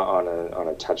draw on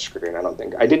a touch screen. I don't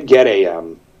think I did get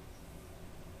a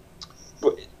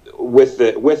with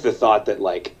the thought that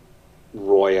like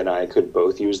Roy and I could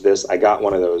both use this. I got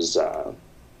one of those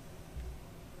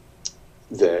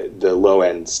the low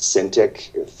end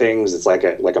Cintiq things. It's like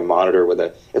a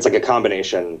monitor it's like a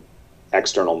combination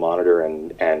external monitor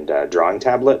and drawing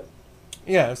tablet.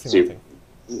 Yeah, I've seen that thing.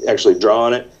 You actually draw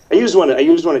on it. I used one at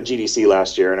GDC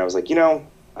last year, and I was like,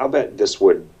 I'll bet this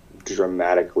would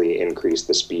dramatically increase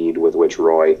the speed with which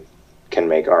Roy can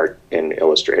make art in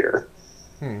Illustrator.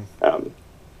 And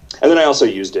then I also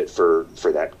used it for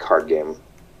that card game,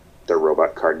 the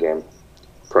robot card game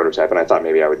prototype, and I thought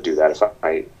maybe I would do that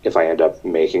if I end up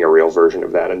making a real version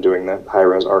of that and doing the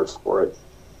high-res art for it.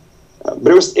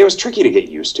 But it was tricky to get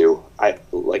used to.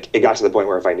 It got to the point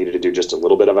where if I needed to do just a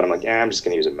little bit of it, I'm like, I'm just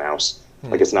going to use a mouse.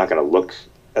 Like, it's not going to look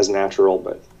as natural,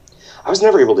 but I was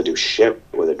never able to do shit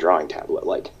with a drawing tablet.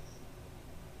 Like,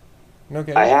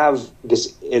 okay. I have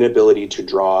this inability to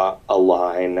draw a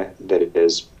line that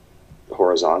is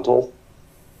horizontal.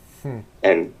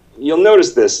 And you'll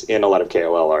notice this in a lot of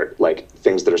KoL art. Like,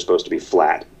 things that are supposed to be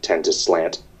flat tend to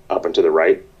slant up and to the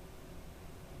right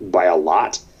by a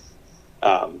lot.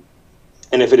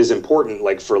 And if it is important,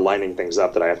 like for lining things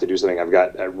up, that I have to do something, I've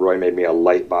got Roy made me a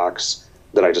light box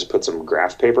that I just put some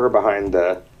graph paper behind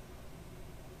the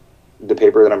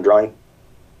paper that I'm drawing.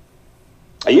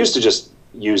 I used to just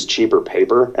use cheaper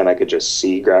paper, and I could just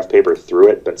see graph paper through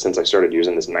it. But since I started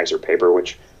using this nicer paper,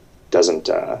 which doesn't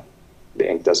the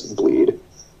ink doesn't bleed,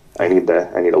 I need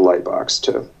a light box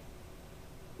to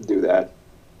do that.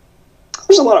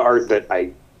 There's a lot of art that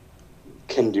I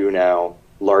can do now,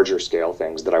 larger scale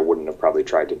things that I wouldn't have probably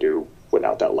tried to do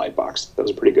without that light box. That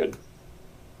was a pretty good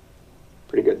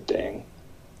thing.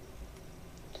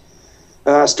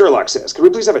 Sturlock says, could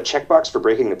we please have a checkbox for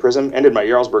breaking the prism? Ended my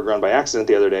Jarlsberg run by accident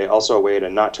the other day. Also a way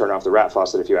to not turn off the rat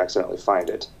faucet if you accidentally find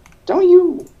it. Don't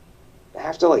you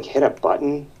have to like hit a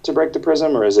button to break the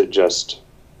prism, or is it just,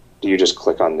 do you just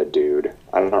click on the dude?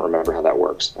 I don't remember how that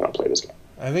works. I don't play this game.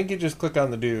 I think you just click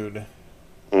on the dude.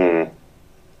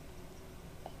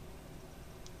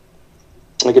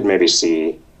 I could maybe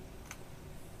see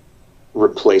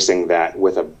replacing that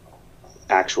with a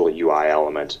actual UI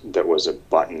element that was a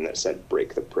button that said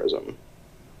break the prism.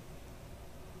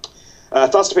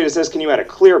 Thoughts Debated says, can you add a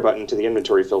clear button to the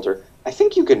inventory filter? I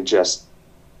think you can just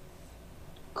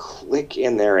click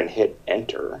in there and hit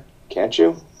enter, can't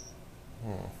you?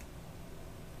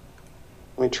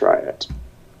 Let me try it.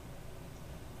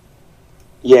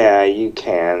 Yeah, you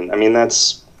can. I mean,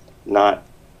 that's not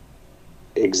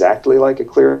exactly like a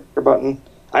clear button.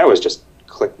 I always just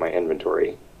click my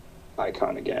inventory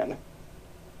icon again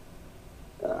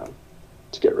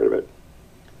to get rid of it.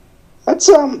 That's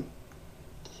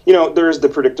there's the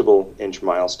predictable inch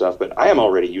mile stuff, but I am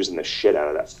already using the shit out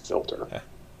of that filter. Yeah.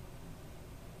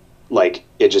 Like,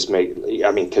 it just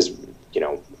because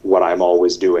what I'm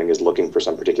always doing is looking for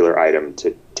some particular item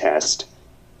to test,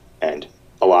 and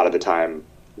a lot of the time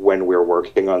when we're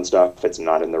working on stuff, it's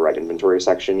not in the right inventory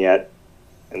section yet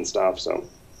and stuff. So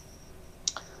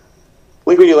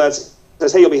Linguini Lads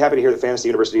says, hey, you'll be happy to hear that Fantasy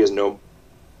University is no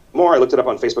more. I looked it up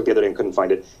on Facebook the other day and couldn't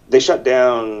find it. They shut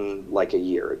down like a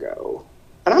year ago,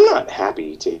 and I'm not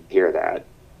happy to hear that.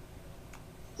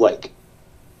 Like,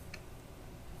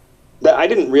 I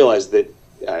didn't realize that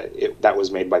that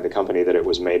was made by the company that it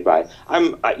was made by.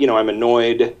 I'm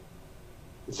annoyed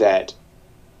that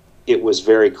it was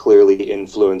very clearly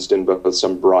influenced in both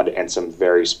some broad and some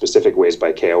very specific ways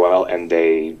by KoL, and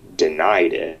they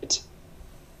denied it.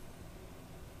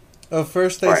 Oh,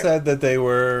 first they said that they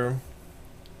were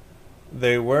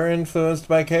influenced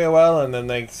by KoL, and then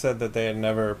they said that they had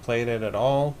never played it at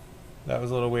all. That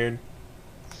was a little weird.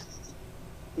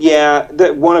 Yeah,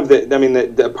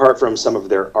 apart from some of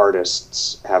their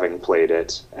artists having played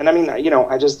it, and I mean,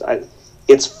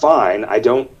 it's fine. I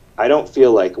don't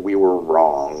feel like we were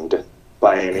wronged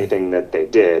by anything that they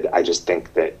did. I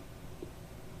think that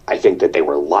they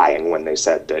were lying when they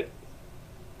said that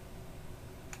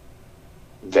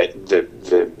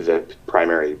the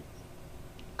primary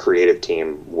creative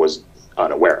team was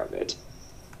unaware of it,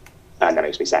 and that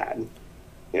makes me sad.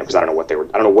 Because I don't know what they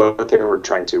were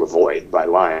trying to avoid by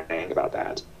lying about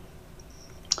that.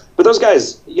 But those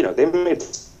guys, they made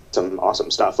some awesome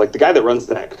stuff. Like the guy that runs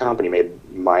that company made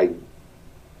my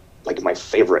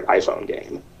favorite iPhone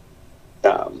game,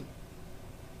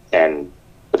 and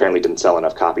apparently didn't sell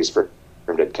enough copies for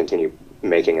him to continue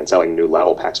making and selling new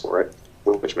level packs for it,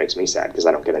 which makes me sad because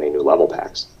I don't get any new level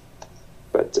packs.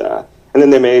 But and then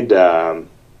they made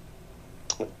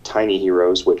Tiny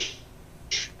Heroes, which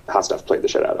Hot Stuff played the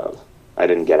shit out of. I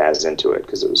didn't get as into it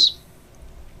because it was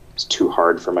too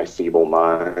hard for my feeble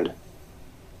mind.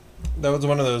 That was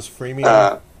one of those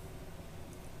freemium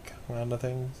kind of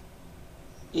things.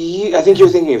 I think you're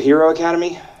thinking of Hero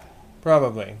Academy?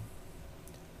 Probably.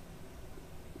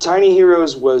 Tiny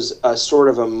Heroes was a sort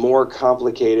of a more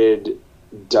complicated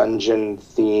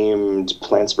dungeon-themed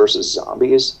Plants vs.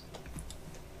 Zombies.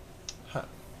 Huh.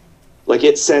 Like,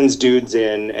 it sends dudes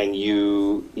in, and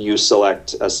you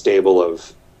select a stable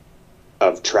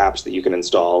of traps that you can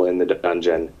install in the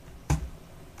dungeon.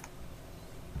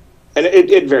 And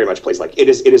it very much plays like... It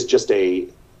is just a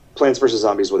Plants vs.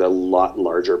 Zombies with a lot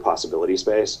larger possibility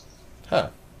space. Huh.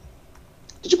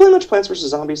 Did you play much Plants vs.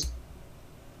 Zombies?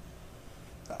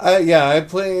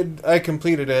 I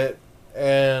completed it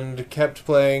and kept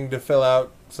playing to fill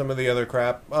out some of the other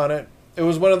crap on it. It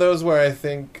was one of those where I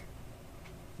think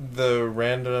the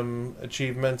random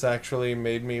achievements actually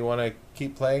made me want to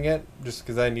keep playing it, just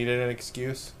because I needed an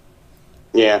excuse.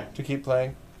 Yeah. To keep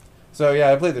playing. So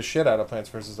yeah, I played the shit out of Plants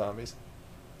vs. Zombies.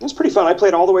 It was pretty fun. I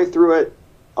played all the way through it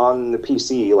on the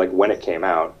PC, like when it came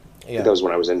out. Yeah. I think that was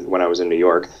when I was in New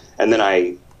York, and then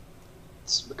a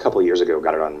couple of years ago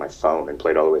got it on my phone and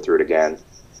played all the way through it again.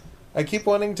 I keep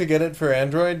wanting to get it for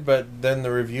Android, but then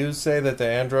the reviews say that the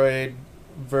Android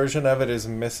version of it is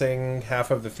missing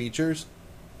half of the features.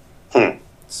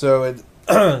 So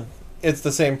it's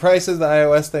the same price as the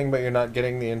iOS thing, but you're not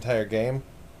getting the entire game.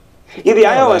 Yeah, the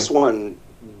iOS one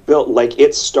built, like,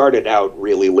 it started out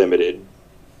really limited.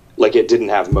 Like, it didn't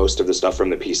have most of the stuff from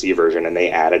the PC version, and they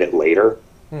added it later.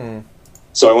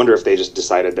 So I wonder if they just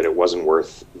decided that it wasn't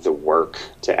worth the work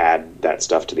to add that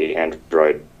stuff to the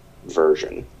Android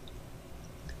version.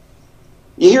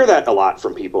 You hear that a lot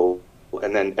from people,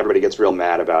 and then everybody gets real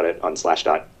mad about it on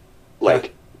Slashdot.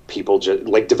 Like, people just,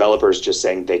 like, developers just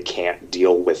saying they can't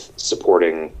deal with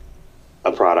supporting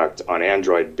a product on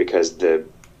Android because the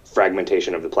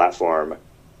fragmentation of the platform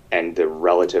and the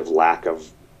relative lack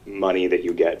of money that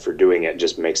you get for doing it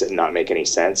just makes it not make any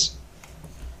sense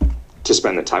to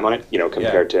spend the time on it,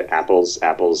 compared to Apple's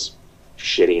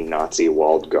shitty Nazi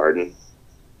walled garden.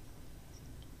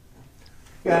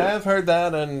 Yeah, I've heard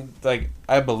that, and like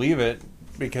I believe it,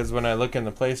 because when I look in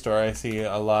the Play Store, I see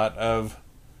a lot of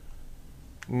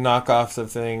knockoffs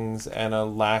of things and a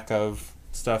lack of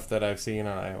stuff that I've seen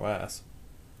on iOS.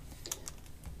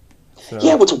 So,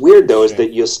 yeah, what's weird though is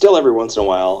that you'll still every once in a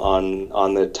while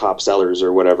on the top sellers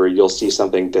or whatever, you'll see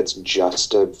something that's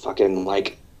just a fucking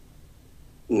like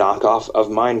knockoff of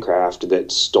Minecraft that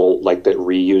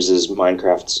reuses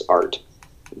Minecraft's art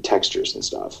and textures and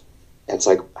stuff. And it's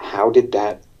like, how did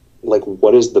that, like,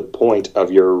 what is the point of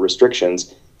your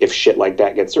restrictions if shit like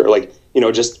that gets through? Like,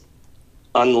 just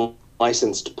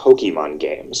unlicensed Pokemon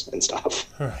games and stuff.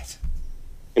 Right.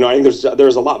 I think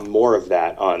there's a lot more of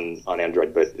that on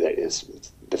Android, but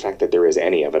the fact that there is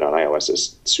any of it on iOS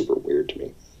is super weird to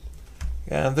me.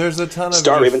 Yeah, there's a ton of...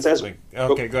 Star Raven says...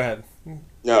 Okay, go ahead.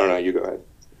 No, you go ahead.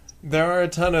 There are a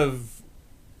ton of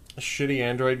shitty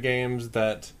Android games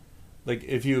that, like,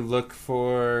 if you look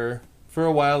for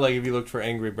a while, like, if you looked for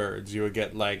Angry Birds, you would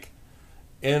get, like,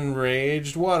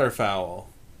 Enraged Waterfowl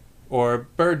or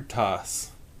Bird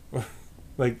Toss.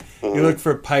 Like, you look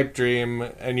for Pipe Dream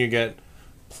and you get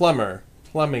Plumber,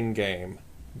 Plumbing Game,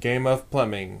 Game of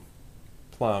Plumbing,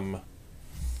 Plum.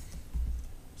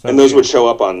 So and those would show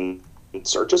up on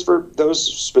searches for those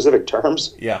specific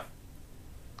terms? Yeah.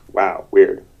 Wow,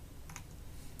 weird.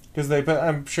 Because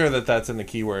I'm sure that's in the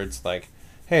keywords, like,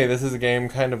 hey, this is a game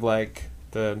kind of like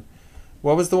the...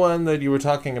 What was the one that you were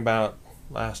talking about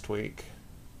last week?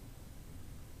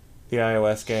 The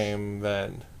iOS game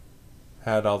that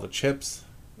had all the chips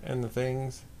and the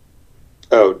things.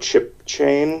 Oh, Chip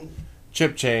Chain?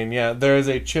 Chip chain, yeah. There is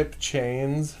a chip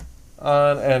chains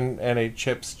on and a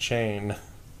chips chain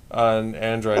on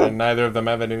Android, and neither of them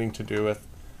have anything to do with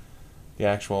the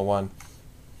actual one.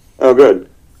 Oh, good.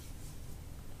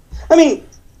 I mean,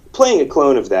 playing a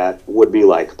clone of that would be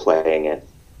like playing it.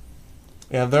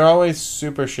 Yeah, they're always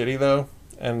super shitty though,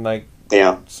 and like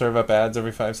serve up ads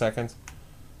every 5 seconds.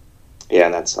 Yeah,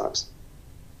 and that sucks.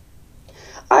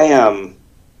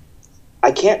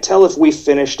 I can't tell if we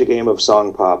finished a game of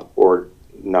Song Pop or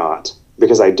not,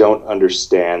 because I don't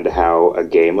understand how a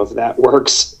game of that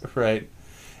works. Right.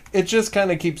 It just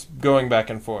kind of keeps going back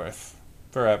and forth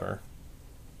forever.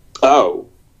 Oh,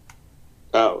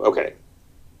 okay.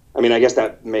 I mean, I guess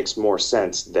that makes more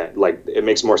sense. It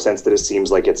makes more sense that it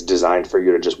seems like it's designed for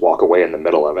you to just walk away in the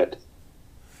middle of it.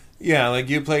 Yeah, like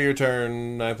you play your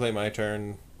turn, I play my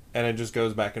turn, and it just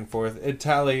goes back and forth. It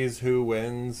tallies who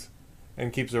wins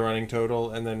and keeps a running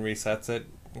total and then resets it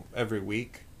every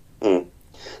week. Mm.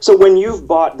 So when you've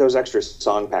bought those extra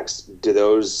song packs, do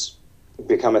those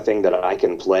become a thing that I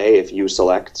can play if you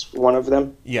select one of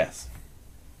them? Yes.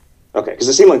 Okay, because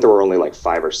it seemed like there were only like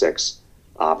 5 or 6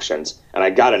 options,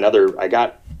 and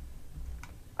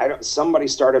somebody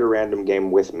started a random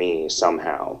game with me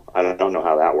somehow. I don't know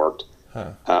how that worked.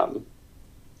 Huh.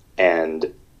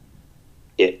 And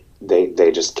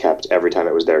they just kept, every time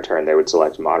it was their turn, they would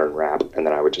select Modern Rap, and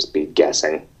then I would just be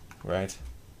guessing. Right.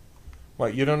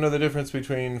 What, you don't know the difference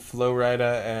between Flow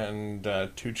Rida and 2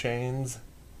 Chainz?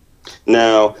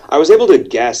 No, I was able to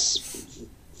guess.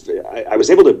 I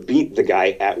was able to beat the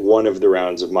guy at one of the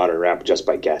rounds of Modern Rap just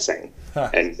by guessing. Huh.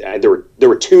 And there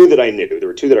were 2 that I knew. There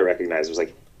were 2 that I recognized. It was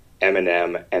like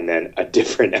Eminem and then a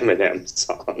different Eminem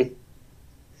song.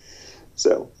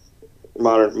 So,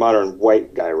 modern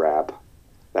white guy rap.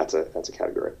 That's a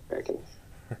category I can.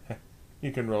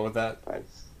 You can roll with that. Fine.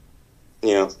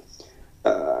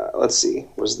 Let's see.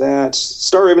 Was that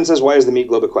Star Raven says, "Why is the meat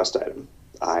globe a quest item?"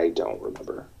 I don't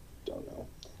remember. Don't know.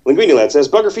 Linguini Lad says,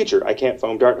 "Bugger feature. I can't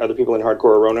foam dart other people in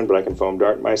hardcore Ronin, but I can foam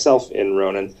dart myself in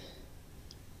Ronin."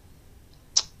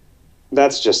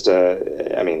 That's just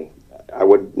I mean, I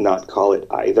would not call it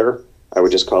either. I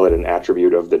would just call it an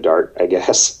attribute of the dart, I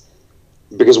guess.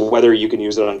 Because whether you can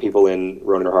use it on people in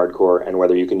Ronin or Hardcore and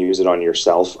whether you can use it on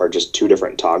yourself are just 2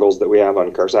 different toggles that we have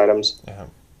on curse items. Yeah.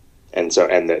 And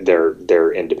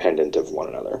they're independent of one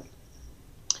another.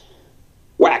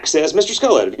 Whack says, "Mr.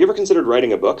 Skullhead, have you ever considered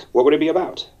writing a book? What would it be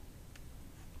about?"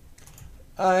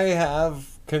 I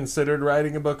have considered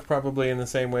writing a book probably in the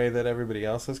same way that everybody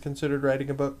else has considered writing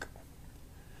a book.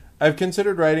 I've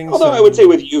considered writing Although I would say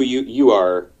with you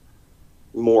are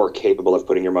more capable of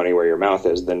putting your money where your mouth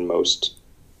is than most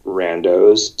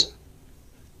randos.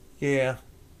 Yeah.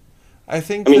 I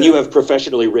mean, you have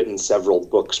professionally written several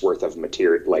books worth of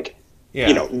material,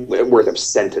 worth of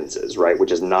sentences, right?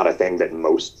 Which is not a thing that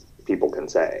most people can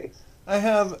say.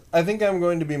 I think I'm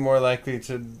going to be more likely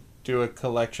to do a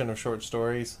collection of short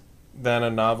stories than a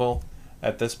novel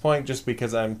at this point, just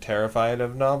because I'm terrified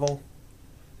of novel.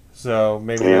 So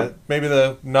maybe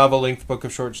the novel-length book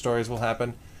of short stories will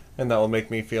happen, and that will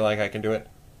make me feel like I can do it.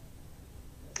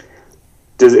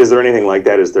 Is there anything like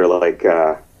that? Is there like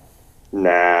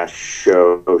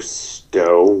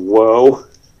Nashostowo?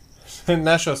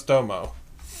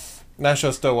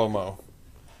 Nashostowomo.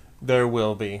 There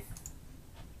will be.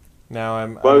 Now I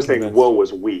was thinking "whoa"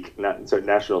 was week, so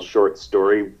National Short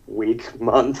Story Week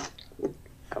month.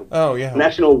 Oh yeah,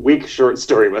 National Week Short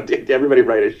Story Month. Everybody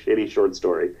write a shitty short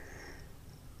story.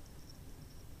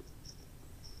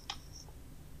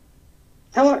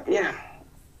 Hello, yeah.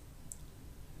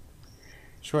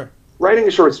 Sure. Writing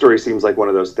a short story seems like one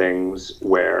of those things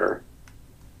where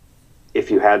if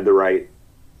you had the right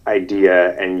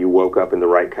idea and you woke up in the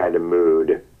right kind of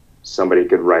mood, somebody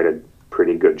could write a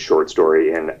pretty good short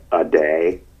story in a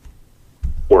day,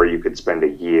 or you could spend a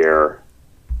year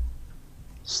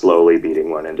slowly beating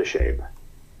one into shape.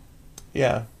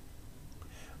 Yeah.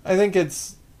 I think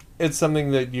it's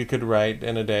something that you could write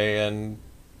in a day and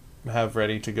have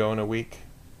ready to go in a week.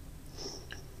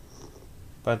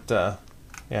 But,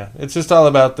 yeah, it's just all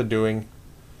about the doing.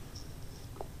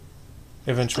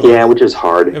 Eventually. Yeah, which is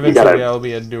hard. Eventually I'll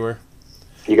be a doer.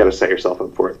 You gotta set yourself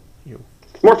up for it.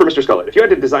 More for Mr. Scullett. If you had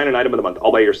to design an item of the month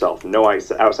all by yourself, no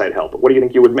outside help, what do you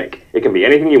think you would make? It can be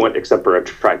anything you want except for a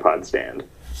tripod stand.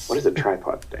 What is a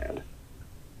tripod stand?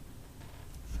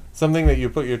 Something that you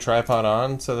put your tripod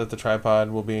on so that the tripod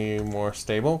will be more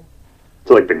stable.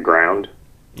 So like the ground?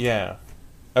 Yeah.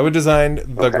 I would design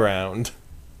the Okay. ground,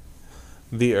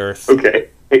 the earth. Okay.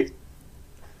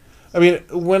 I mean,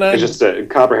 when I It's just a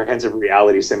comprehensive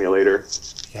reality simulator.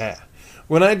 yeah,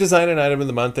 when I design an item of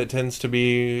the month, it tends to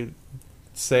be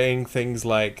saying things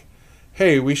like,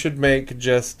 "Hey, we should make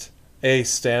just a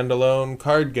standalone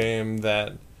card game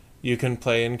that you can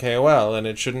play in KoL, and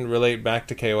it shouldn't relate back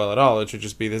to KoL at all. It should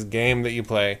just be this game that you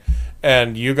play,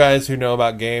 and you guys who know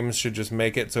about games should just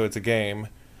make it so it's a game."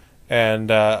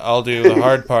 And I'll do the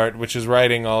hard part, which is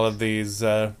writing all of these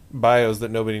bios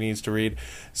that nobody needs to read.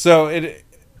 So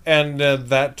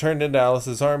that turned into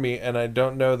Alice's Army, and I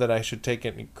don't know that I should take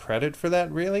any credit for that,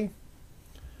 really.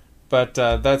 But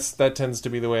that tends to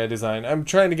be the way I design. I'm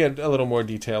trying to get a little more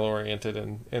detail oriented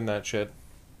in that shit.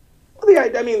 Well, yeah,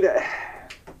 I mean,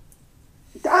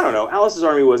 I don't know. Alice's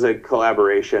Army was a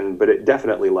collaboration, but it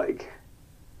definitely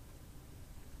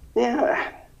yeah.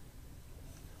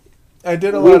 I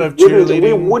did a lot of cheerleading.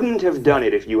 We wouldn't have done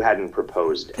it if you hadn't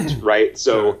proposed it, right?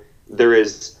 So there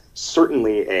is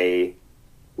certainly a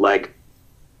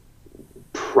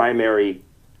primary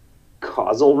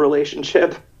causal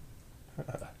relationship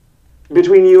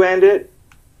between you and it.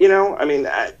 I mean,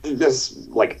 this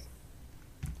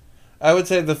I would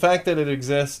say the fact that it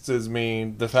exists is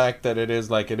me. The fact that it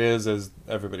is like it is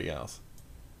everybody else.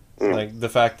 Like the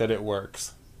fact that it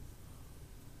works.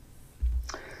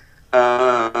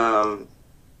 A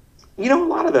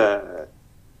lot of the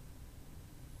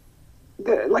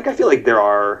I feel like there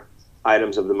are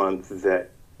items of the month that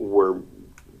were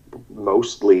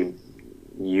mostly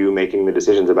you making the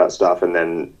decisions about stuff, and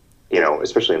then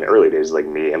especially in the early days, like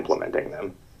me implementing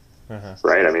them.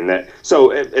 Right? I mean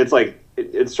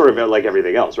it's sort of like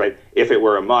everything else, right? If it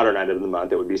were a modern item of the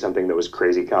month, it would be something that was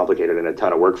crazy complicated and a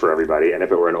ton of work for everybody. And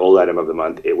if it were an old item of the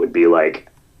month, it would be like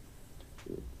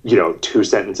 2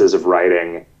 sentences of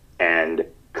writing and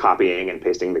copying and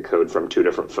pasting the code from 2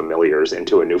 different familiars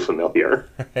into a new familiar.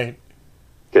 Right.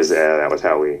 Because that was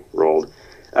how we rolled.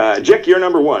 Jick, you're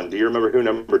number 1. Do you remember who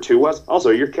number 2 was?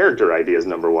 Also, your character ID is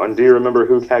number 1. Do you remember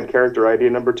who had character ID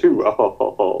number 2?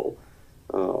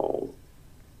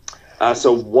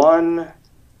 So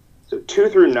 2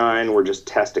 through 9 were just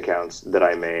test accounts that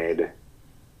I made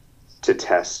to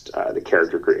test the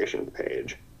character creation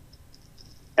page.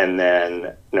 And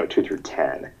then, 2 through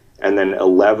 10. And then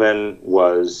 11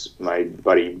 was my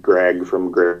buddy Greg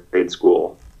from grade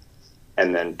school.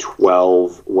 And then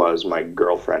 12 was my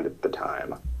girlfriend at the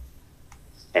time.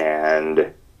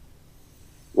 And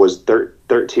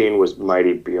 13 was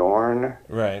Mighty Bjorn.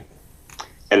 Right.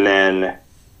 And then,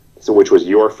 which was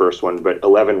your first one, but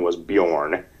 11 was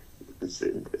Bjorn.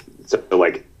 So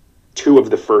 2 of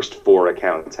the first 4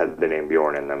 accounts had the name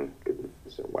Bjorn in them.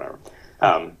 So whatever.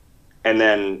 And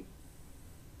then,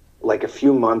 a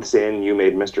few months in, you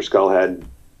made Mr. Skullhead,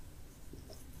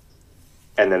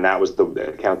 and then that was the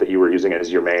account that you were using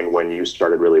as your main when you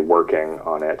started really working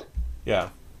on it. Yeah.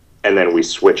 And then we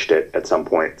switched it at some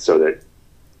point so that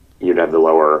you'd have the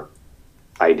lower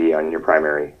ID on your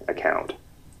primary account.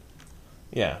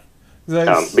 Yeah.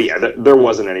 But yeah, there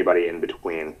wasn't anybody in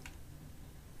between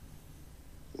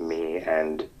me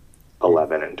and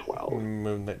 11 and 12.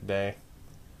 Moonlit Day.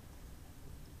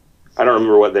 I don't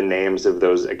remember what the names of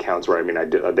those accounts were. I mean,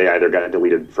 they either got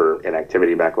deleted for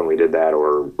inactivity back when we did that,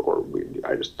 or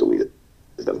I just deleted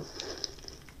them.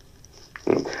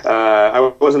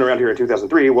 I wasn't around here in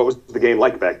 2003. What was the game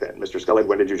like back then? Mr. Scully,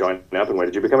 when did you join up, and when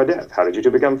did you become a dev? How did you two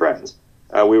become friends?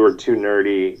 We were too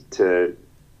nerdy for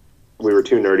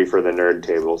the nerd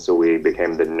table, so we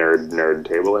became the nerd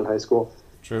table in high school.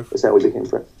 True. That's how we became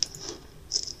friends.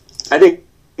 I think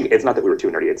it's not that we were too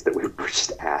nerdy, it's that we were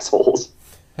just assholes.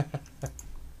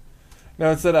 No,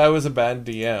 it's that I was a bad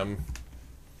DM,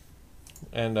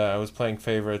 and I was playing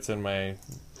favorites in my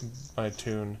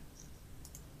tune.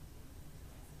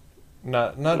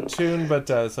 Not tune, but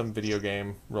some video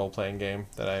game, role-playing game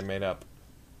that I made up.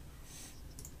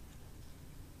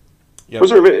 Yep.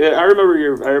 I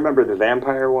remember the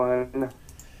vampire one.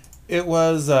 It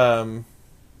was there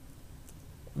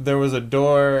was a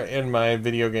door in my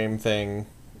video game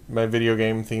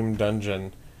themed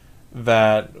dungeon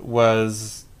that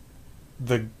was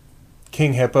the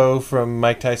King Hippo from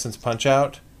Mike Tyson's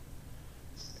Punch-Out!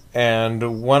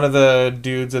 And one of the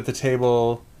dudes at the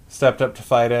table stepped up to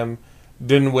fight him,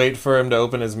 didn't wait for him to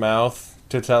open his mouth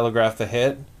to telegraph the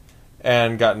hit,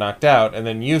 and got knocked out. And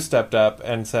then you stepped up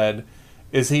and said,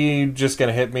 "Is he just going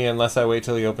to hit me unless I wait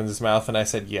till he opens his mouth?" And I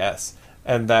said, "Yes."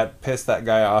 And that pissed that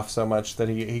guy off so much that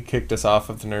he kicked us off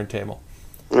of the nerd table.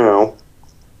 No.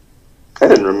 I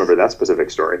didn't remember that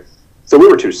specific story. So we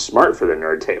were too smart for the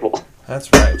nerd table.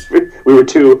 That's right. We were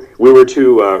too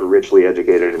richly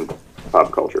educated in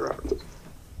pop culture references.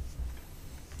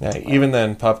 Yeah, even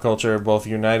then, pop culture both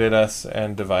united us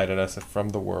and divided us from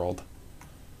the world.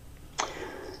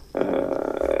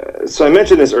 So I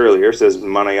mentioned this earlier, says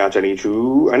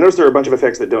Manayachanichu. I noticed there are a bunch of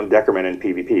effects that don't decrement in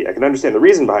PvP. I can understand the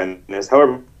reason behind this.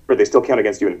 However, they still count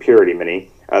against you in Purity Mini.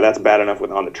 That's bad enough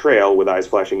with On the Trail, with eyes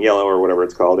flashing yellow or whatever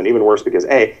it's called, and even worse because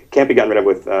A, can't be gotten rid of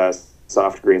with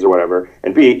soft greens or whatever,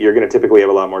 and B, you're going to typically have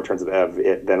a lot more turns of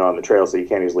it than On the Trail, so you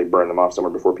can't easily burn them off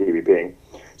somewhere before PvPing.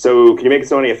 So can you make it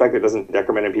so any effect that doesn't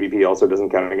decrement in PvP also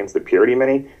doesn't count against the Purity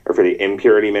Mini? Or for the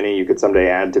Impurity Mini, you could someday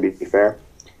add, to be fair?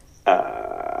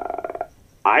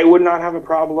 I would not have a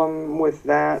problem with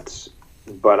that,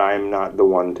 but I'm not the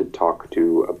one to talk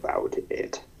to about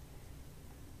it.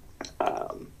 We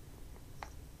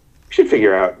should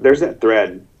figure out, there's that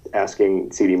thread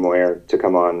asking CD Moyer to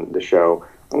come on the show.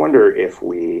 I wonder if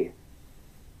he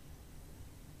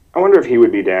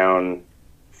would be down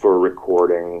for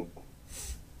recording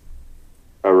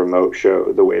a remote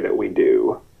show the way that we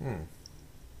do.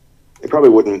 It probably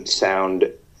wouldn't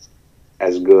sound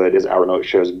as good as our remote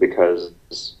shows because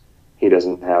he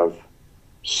doesn't have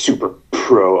super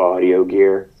pro audio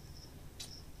gear.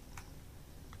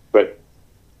 But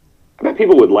I bet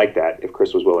people would like that if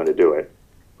Chris was willing to do it.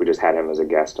 We just had him as a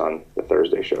guest on the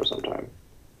Thursday show sometime.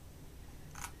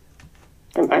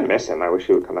 I miss him. I wish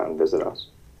he would come out and visit us.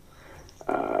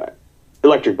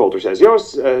 Electric Bolter says, you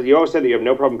always said that you have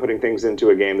no problem putting things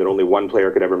into a game that only one player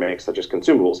could ever make, such as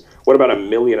consumables. What about a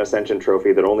 1,000,000 Ascension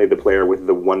trophy that only the player with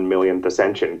the 1,000,000th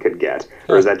Ascension could get?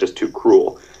 Or is that just too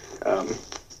cruel?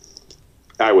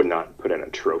 I would not put in a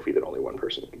trophy that only one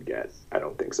person could get. I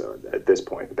don't think so at this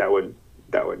point. That would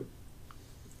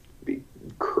be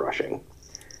crushing.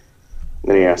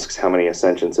 Then he asks how many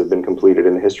Ascensions have been completed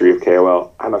in the history of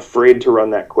KoL. I'm afraid to run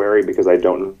that query because I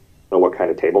don't know what kind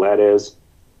of table that is.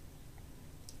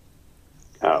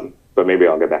 But maybe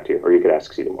I'll get back to you, or you could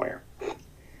ask CD Moyer.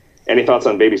 Any thoughts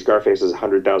on Baby Scarface's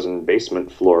 100,000 basement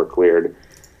floor cleared?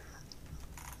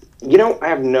 I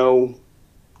have no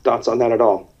thoughts on that at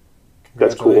all.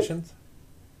 That's cool. Congratulations.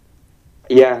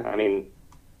 Yeah, I mean,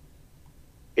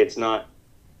 it's not...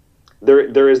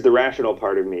 There is the rational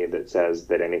part of me that says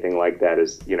that anything like that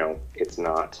is, it's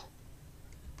not...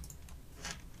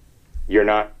 You're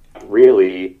not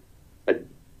really a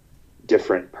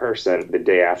different person the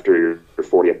day after your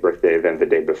 40th birthday than the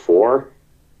day before,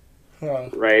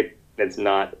 right? It's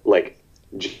not like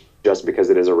just because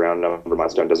it is a round number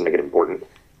milestone doesn't make it important.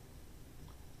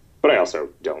 But I also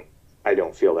don't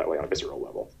feel that way on a visceral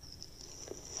level.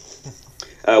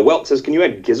 Welt says, can you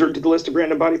add Gizzard to the list of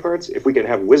random body parts? If we can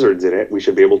have wizards in it, we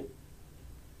should be able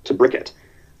to brick it.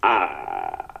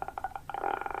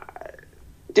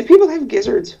 Do people have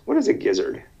gizzards? What is a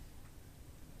gizzard?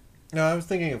 No, I was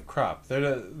thinking of crop.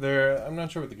 I'm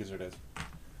not sure what the gizzard is.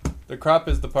 The crop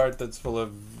is the part that's full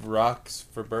of rocks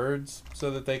for birds, so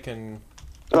that they can...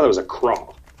 Oh, that was a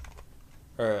craw.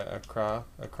 Or a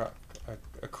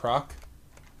croc.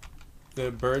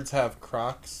 The birds have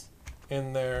crocs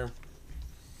in their...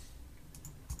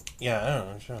 Yeah, I don't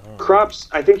know. Sure. Crops,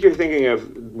 I think you're thinking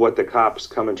of what the cops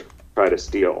come and try to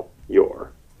steal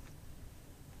your.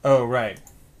 Oh, right.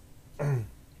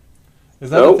 Is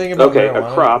that a thing about marijuana?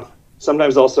 A crop,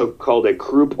 sometimes also called a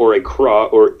croup or a craw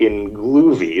or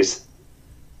ingluvies.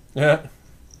 Yeah.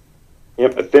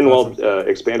 Yep, a thin-walled,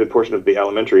 expanded portion of the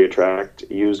alimentary tract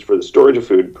used for the storage of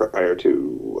food prior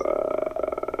to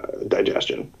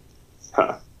digestion.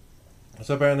 Huh.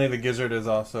 So apparently the gizzard is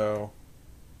also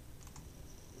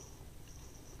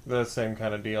the same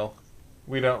kind of deal.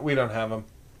 We don't have them.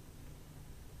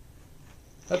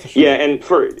 That's a shame. Yeah, and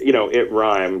for it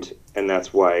rhymed, and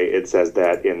that's why it says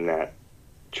that in that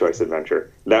choice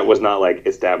adventure. That was not like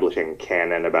establishing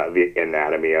canon about the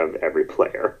anatomy of every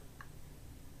player.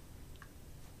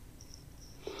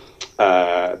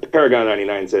 Paragon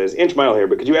 99 says, Inch Mile here,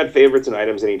 but could you add favorites and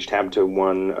items in each tab to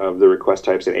one of the request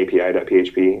types in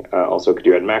API.php? Also, could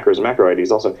you add macros and macro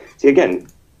IDs also? See, again,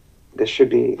 this should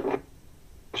be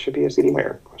a CD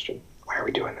Meyer question. Why are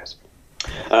we doing this?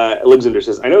 Libzinder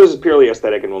says, I know this is purely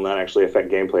aesthetic and will not actually affect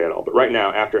gameplay at all, but right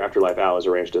now, Afterlife Al is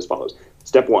arranged as follows.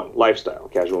 Step 1, lifestyle,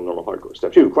 casual, normal, hardcore.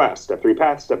 Step 2, class. Step 3,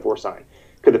 path. Step 4, sign.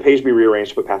 Could the page be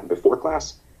rearranged to put path before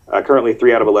class? Currently,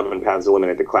 3 out of 11 paths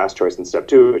eliminate the class choice in Step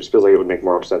 2. It just feels like it would make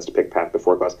more sense to pick path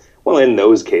before class. Well, in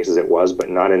those cases it was, but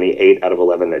not in the 8 out of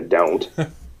 11 that don't.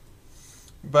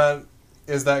 But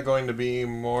is that going to be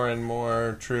more and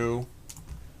more true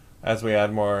as we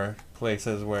add more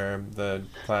places where the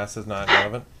class is not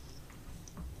relevant?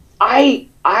 I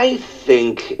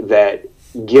think that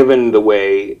given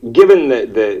the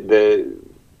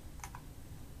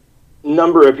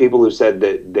number of people who said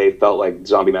that they felt like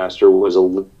Zombie Master was a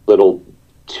little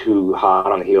too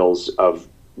hot on the heels of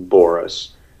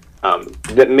Boris,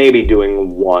 that maybe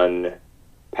doing one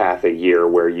path a year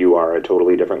where you are a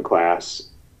totally different class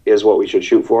is what we should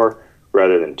shoot for,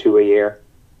 rather than 2 a year.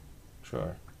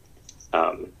 Sure.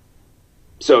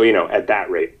 So, at that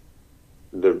rate,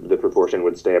 the proportion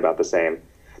would stay about the same.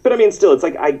 But I mean, still, it's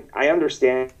like I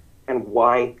understand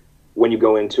why, when you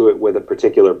go into it with a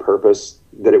particular purpose,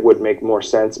 that it would make more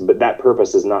sense, but that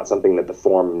purpose is not something that the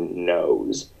form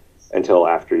knows until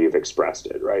after you've expressed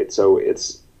it, right? So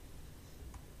it's,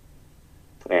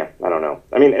 I don't know.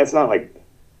 I mean, it's not like,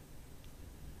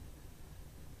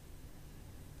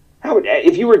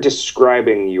 if you were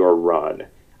describing your run,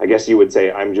 I guess you would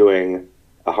say, I'm doing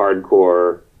a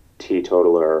hardcore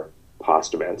teetotaler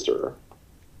pasta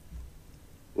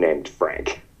named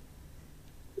Frank,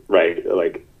 right?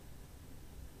 Like,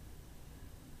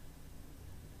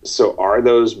 so are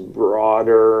those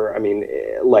broader? I mean,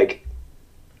 like,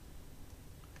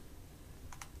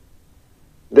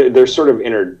 they're sort of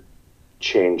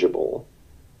interchangeable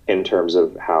in terms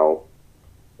of how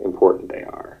important they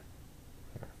are.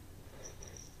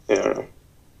 I don't know.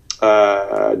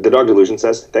 The Dog Delusion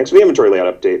says, "Thanks for the inventory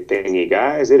layout update thingy,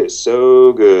 guys. It is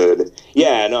so good."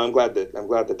 Yeah, no, I'm glad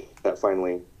that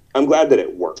finally. I'm glad that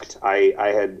it worked. I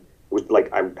had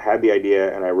the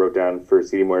idea, and I wrote down for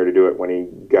CD Moyer to do it when he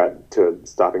got to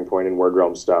stopping point in Word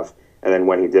Realm stuff, and then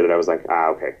when he did it, I was like,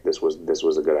 okay, this was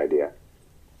a good idea.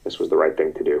 This was the right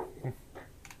thing to do.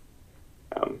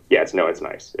 It's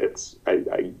nice.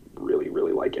 I really,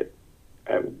 really like it.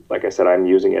 Like I said, I'm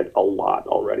using it a lot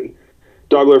already.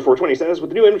 Dogler420 says, with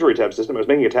the new inventory tab system, I was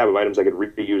making a tab of items I could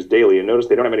reuse daily, and noticed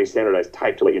they don't have any standardized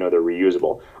type to let you know they're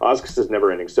reusable. Oscus's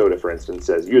Never-Ending Soda, for instance,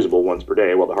 says usable once per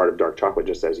day, while the Heart of Dark Chocolate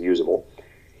just says usable.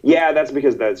 Yeah, that's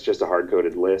because that's just a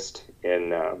hard-coded list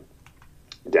in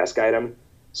desk item.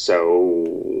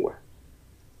 So,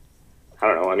 I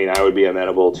don't know. I mean, I would be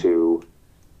amenable to...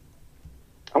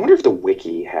 I wonder if the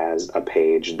wiki has a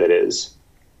page that is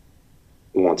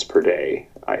once per day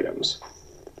items.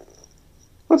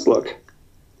 Let's look.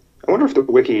 I wonder if the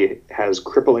wiki has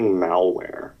crippling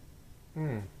malware.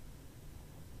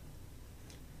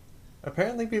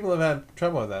 Apparently people have had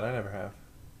trouble with that. I never have.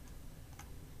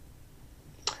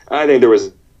 I think there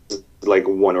was like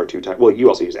 1 or 2 times. Well, you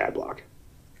also use AdBlock.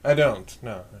 I don't,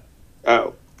 no.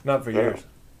 Oh. Not for years.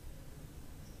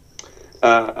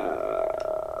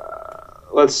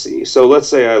 Let's see. So let's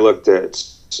say I looked at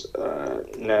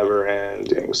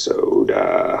Never-Ending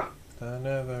Soda. The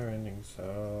Never-Ending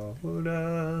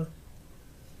Soda.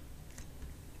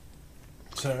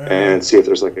 And see if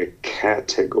there's like a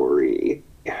category.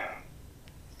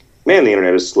 Man, the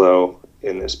internet is slow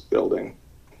in this building.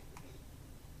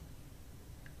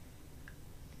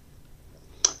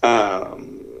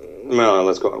 Well,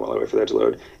 let's go on while I wait for that to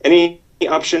load. Any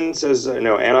option says, an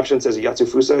option says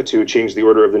Yatsufusa to change the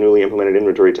order of the newly implemented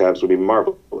inventory tabs would be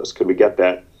marvelous. Could we get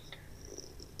that?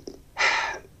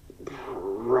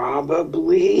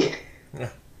 Probably. Yeah.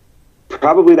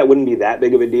 Probably that wouldn't be that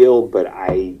big of a deal, but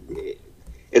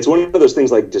it's one of those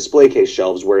things like display case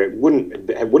shelves where it wouldn't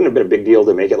have been a big deal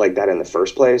to make it like that in the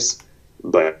first place,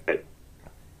 but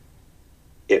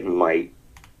it might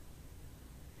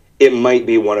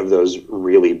be one of those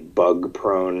really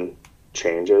bug-prone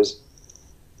changes.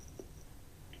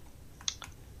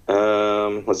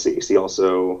 Let's see. See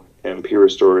also MP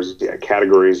restores,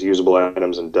 categories, usable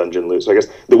items, and dungeon loot. So I guess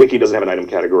the wiki doesn't have an item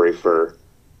category for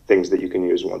things that you can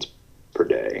use once per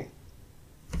day.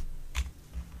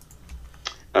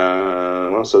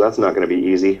 So that's not going to be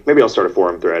easy. Maybe I'll start a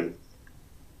forum thread.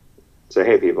 Say,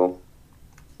 hey people,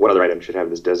 what other items should have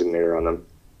this designator on them?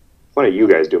 Why don't you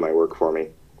guys do my work for me?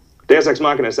 Deus Ex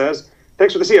Machina says,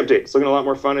 thanks for the C update. It's looking a lot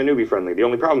more fun and newbie friendly. The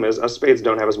only problem is us spades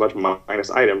don't have as much minus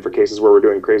item for cases where we're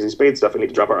doing crazy spade stuff and need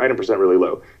to drop our item percent really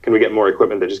low. Can we get more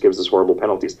equipment that just gives us horrible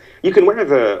penalties? You can wear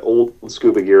the old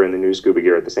scuba gear and the new scuba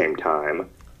gear at the same time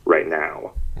right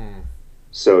now.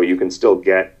 So you can still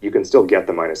get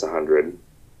the minus 100.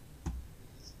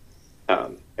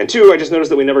 And 2, I just noticed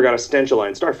that we never got a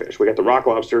stench-aligned starfish. We got the rock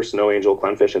lobster, snow angel,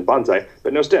 clownfish, and bonsai,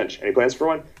 but no stench. Any plans for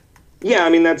one? Yeah, I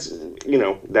mean, that's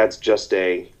just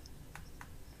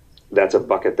that's a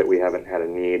bucket that we haven't had a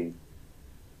need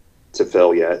to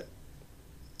fill yet.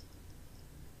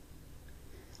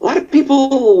 A lot of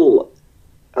people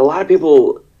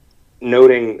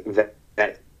noting that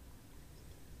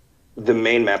the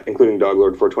main map, including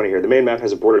Doglord420 here, the main map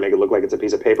has a border to make it look like it's a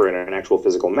piece of paper and an actual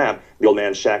physical map. The old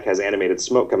man's shack has animated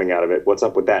smoke coming out of it. What's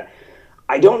up with that?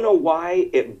 I don't know why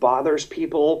it bothers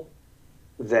people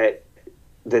that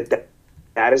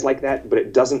is like that, but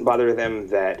it doesn't bother them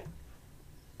that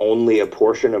only a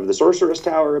portion of the Sorceress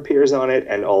Tower appears on it,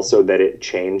 and also that it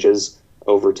changes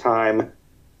over time,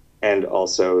 and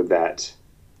also that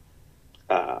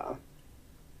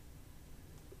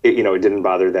it didn't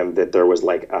bother them that there was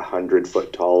like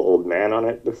 100-foot tall old man on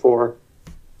it before.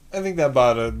 I think that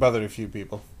bothered a few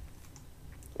people.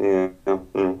 Yeah.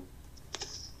 Mm.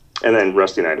 And then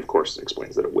Rusty Knight, of course,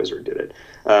 explains that a wizard did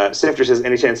it. Snifter says,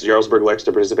 any chance Jarlsberg likes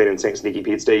to participate in St. Sneaky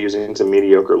Pete's Day using some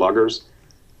mediocre loggers?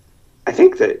 I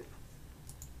think that...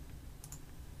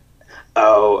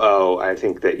 I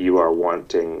think that you are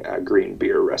wanting a green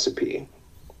beer recipe.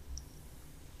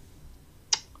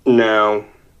 No.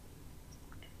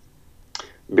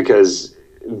 Because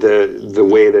the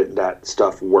way that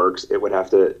stuff works, I would have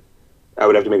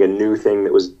to make a new thing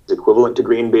that was equivalent to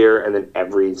green beer, and then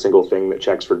every single thing that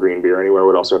checks for green beer anywhere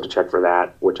would also have to check for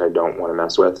that, which I don't want to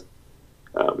mess with.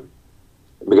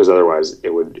 Because otherwise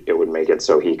it would make it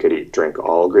so he could drink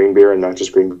all green beer and not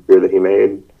just green beer that he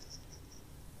made.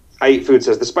 I Eat Food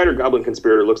says, the Spider Goblin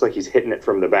Conspirator looks like he's hitting it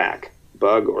from the back.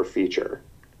 Bug or feature?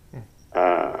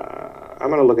 I'm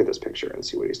going to look at this picture and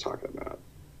see what he's talking about.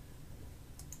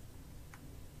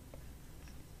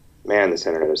 Man, this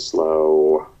internet is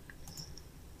slow.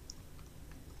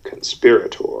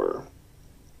 Conspirator.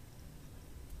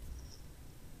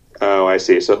 Oh, I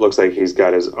see. So it looks like he's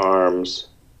got his arms.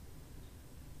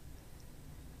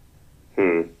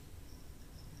 I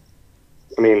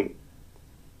mean,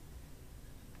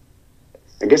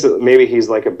 I guess maybe he's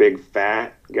like a big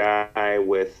fat guy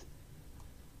with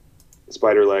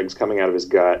spider legs coming out of his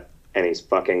gut, and he's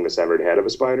fucking the severed head of a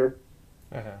spider.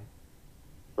 Uh-huh.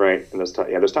 Right, and those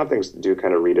top things do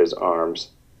kind of read as arms.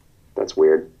 That's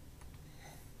weird.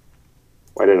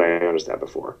 Why didn't I notice that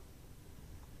before?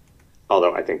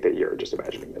 Although I think that you're just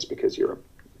imagining this because you're a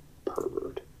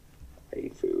pervert. I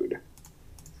eat food.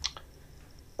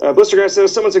 Blister Guy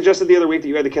says, someone suggested the other week that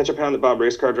you had the ketchup hound that Bob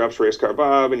Racecar drops for Racecar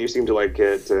Bob, and you seem to like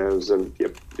it.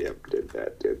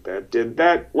 Yep, did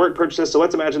that. Work purchases. So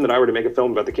let's imagine that I were to make a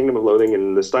film about the Kingdom of Loathing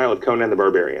in the style of Conan the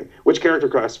Barbarian. Which character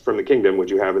class from the Kingdom would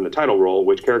you have in the title role?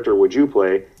 Which character would you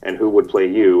play, and who would play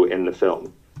you in the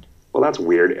film? Well, that's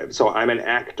weird. So I'm an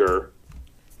actor.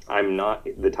 I'm not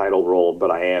the title role,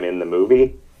 but I am in the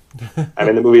movie. I'm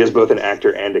in the movie as both an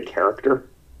actor and a character.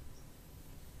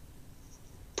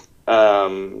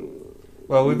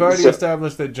 Well, we've already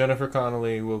established that Jennifer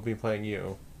Connelly will be playing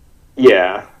you.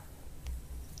 Yeah.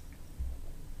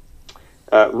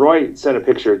 Roy sent a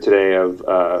picture today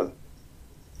of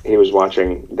he was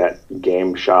watching that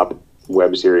Game Shop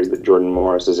web series that Jordan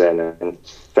Morris is in, and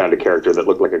found a character that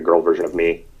looked like a girl version of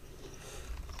me.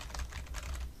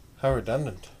 How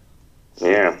redundant.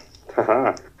 Yeah.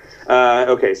 Haha.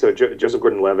 Okay, so Joseph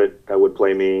Gordon-Levitt would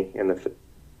play me in the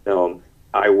film.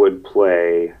 I would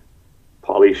play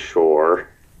Pauly Shore.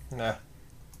 Nah.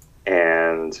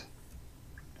 And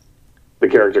the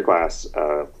character class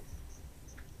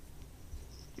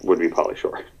would be Pauly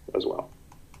Shore as well.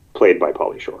 Played by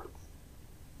Pauly Shore.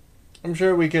 I'm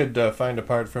sure we could find a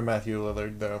part for Matthew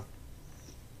Lillard, though.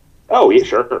 Oh, yeah,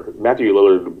 sure. Matthew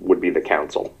Lillard would be the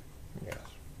counsel. Yes.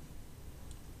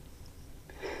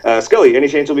 Scully, any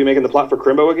chance you'll be making the plot for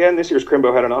Crimbo again? This year's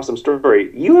Crimbo had an awesome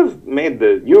story. You have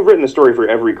written the story for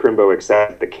every Crimbo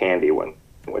except the candy one,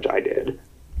 which I did.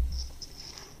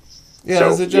 Yeah, so,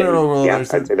 as a general rule, I'd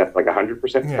say that's like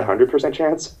 100%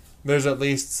 chance. There's at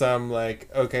least some, like,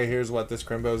 okay, here's what this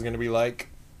Crimbo is going to be like.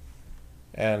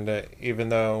 And even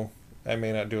though I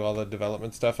may not do all the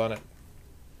development stuff on it.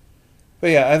 But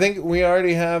yeah, I think we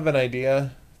already have an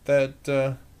idea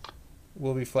that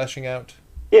we'll be fleshing out.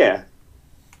 Yeah.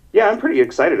 Yeah, I'm pretty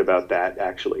excited about that,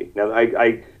 actually. Now,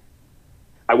 I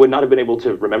would not have been able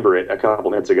to remember it a couple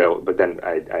minutes ago, but then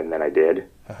I did.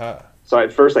 Uh-huh. So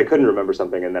at first I couldn't remember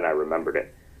something, and then I remembered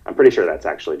it. I'm pretty sure that's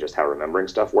actually just how remembering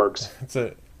stuff works. It's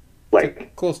a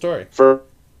cool story.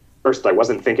 First, I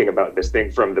wasn't thinking about this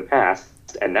thing from the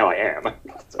past, and now I am.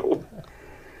 So,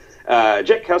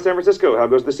 Jack, how's San Francisco? How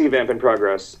goes the Sea Vamp in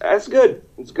progress? It's good.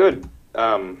 It's good.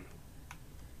 Both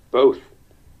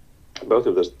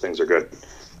of those things are good.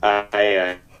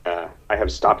 I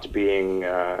have stopped being.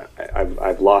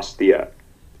 I've lost the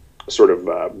sort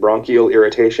of bronchial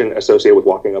irritation associated with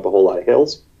walking up a whole lot of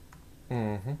hills.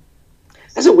 Mm-hmm.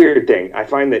 That's a weird thing. I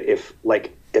find that if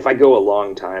I go a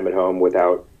long time at home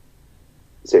without,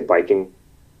 say, biking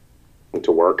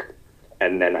to work,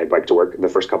 and then I bike to work, the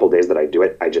first couple of days that I do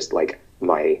it, I just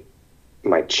my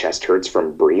chest hurts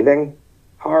from breathing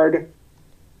hard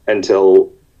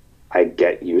until I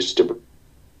get used to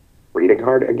breathing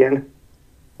hard again.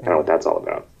 I don't know what that's all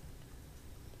about.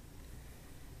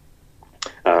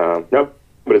 Nope.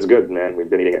 but it's good, man. We've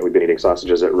been eating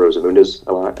sausages at Rosamunda's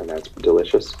a lot, and that's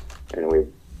delicious. And we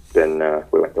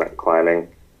went climbing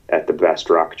at the best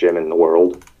rock gym in the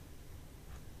world,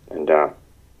 and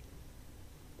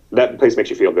that place makes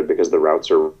you feel good because the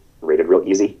routes are rated real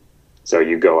easy. So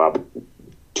you go up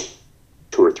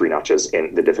 2 or 3 notches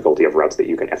in the difficulty of routes that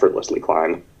you can effortlessly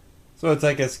climb. So it's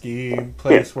like a ski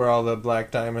place where all the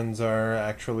black diamonds are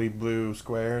actually blue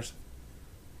squares?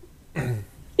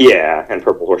 Yeah, and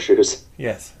purple horseshoes.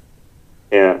 Yes.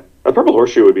 Yeah. A purple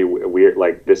horseshoe would be weird.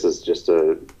 Like, this is just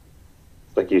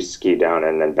like you ski down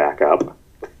and then back up.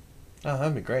 Oh,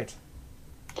 that'd be great.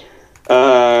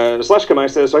 Slash Kamai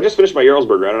says, so I just finished my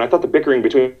Jarlsberg run, and I thought the bickering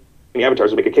between the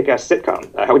avatars would make a kick-ass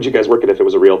sitcom. How would you guys work it if it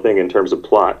was a real thing in terms of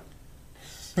plot?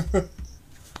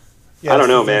 Yes, I don't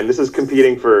know, man. This is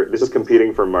competing for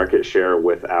market share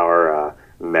with our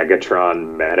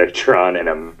Megatron, Metatron, and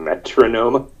a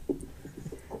Metronome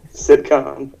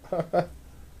sitcom.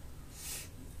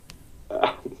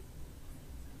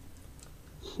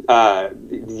 Yeah,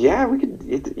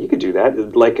 you could do that.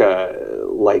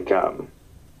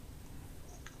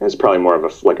 It's probably more of a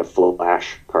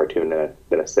Flash cartoon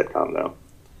than a sitcom, though.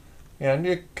 Yeah, and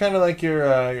you're kind of like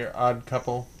your Odd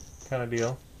Couple kind of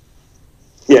deal.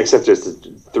 Yeah, except just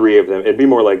 3 of them. It'd be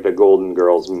more like the Golden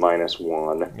Girls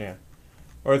 -1. Yeah,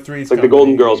 or 3. It's like the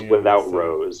Golden Girls without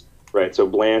Rose, right? So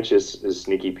Blanche is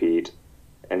Sneaky Pete,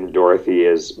 and Dorothy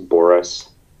is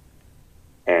Boris,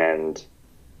 and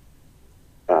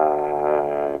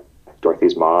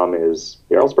Dorothy's mom is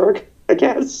Jarlsberg, I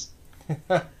guess.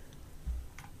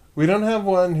 We don't have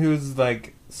one who's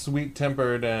like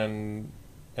sweet-tempered and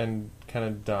kind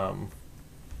of dumb.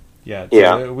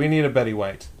 Yeah. We need a Betty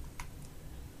White.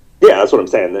 Yeah, that's what I'm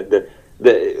saying.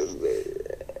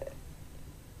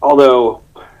 Although,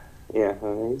 yeah, I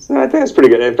think that's pretty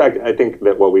good. In fact, I think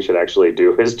that what we should actually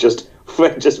do is just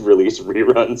release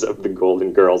reruns of the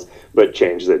Golden Girls, but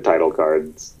change the title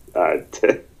cards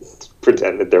to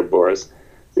pretend that they're Boris,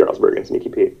 Jarlsberg, and Sneaky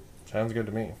Pete. Sounds good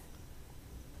to me.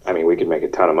 I mean, we could make a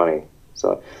ton of money.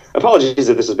 So, apologies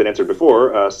if this has been answered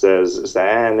before, says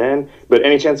Stan, but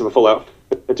any chance of a full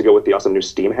outfit to go with the awesome new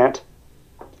Steam hat?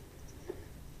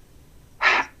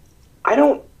 I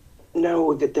don't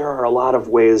know that there are a lot of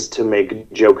ways to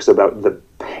make jokes about the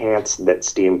pants that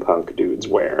steampunk dudes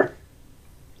wear.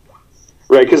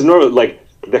 Right, because normally,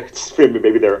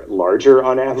 maybe they're larger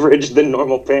on average than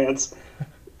normal pants.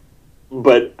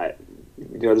 But,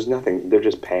 there's nothing. They're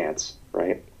just pants,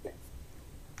 right?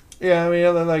 Yeah, I mean,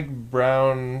 they're like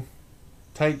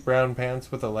tight brown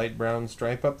pants with a light brown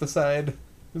stripe up the side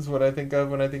is what I think of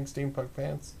when I think steampunk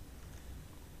pants.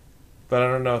 But I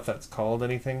don't know if that's called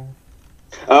anything.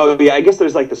 Oh, yeah, I guess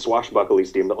there's like the swashbuckly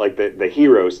steam, but like the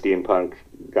hero steampunk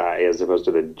guy as opposed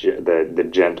to the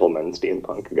gentleman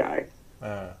steampunk guy.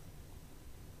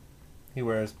 He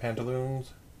wears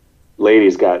pantaloons.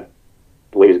 Ladies got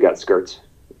skirts.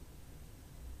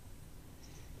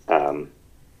 I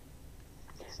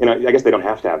guess they don't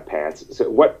have to have pants. So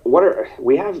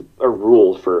we have a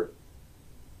rule for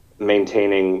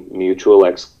maintaining mutual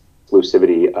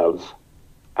exclusivity of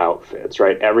outfits,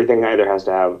 right? Everything either has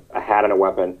to have a hat and a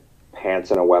weapon,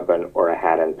 pants and a weapon, or a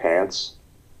hat and pants,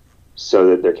 so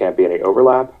that there can't be any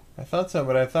overlap. I thought so,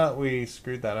 but I thought we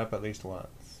screwed that up at least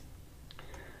once.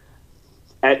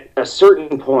 At a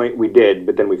certain point, we did,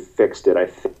 but then we fixed it. I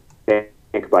think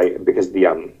because the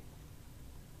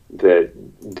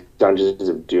Dungeons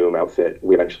of Doom outfit,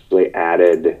 we eventually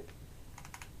added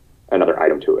another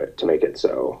item to it to make it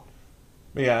so.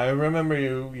 Yeah, I remember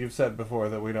you've said before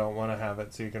that we don't want to have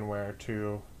it so you can wear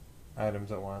 2 items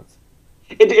at once.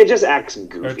 It just acts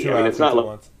goofy. I mean, it's not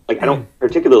like I don't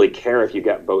particularly care if you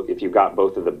got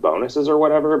both of the bonuses or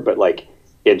whatever, but like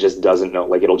it just doesn't know.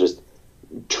 Like it'll just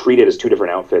treat it as 2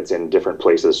 different outfits in different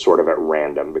places, sort of at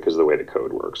random because of the way the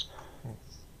code works.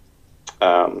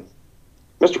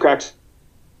 Mr. Cracks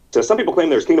says, some people claim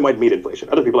there's kingdom-wide meat inflation.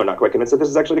 Other people are not quite convinced that this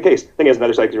is actually the case. Thing is,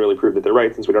 neither side can really prove that they're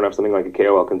right, since we don't have something like a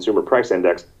KoL consumer price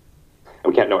index,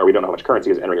 and we don't know how much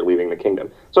currency is entering or leaving the kingdom.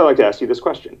 So I'd like to ask you this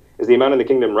question. Is the amount in the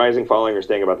kingdom rising, falling, or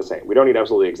staying about the same? We don't need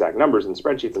absolutely exact numbers and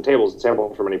spreadsheets and tables and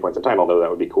sample from any points in time, although that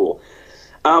would be cool.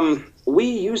 We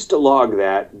used to log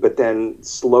that, but then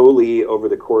slowly over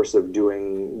the course of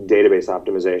doing database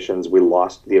optimizations, we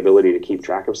lost the ability to keep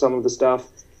track of some of the stuff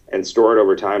and store it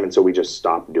over time, and so we just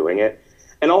stopped doing it.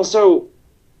 And also,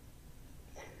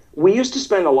 we used to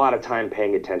spend a lot of time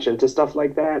paying attention to stuff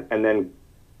like that, and then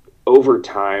over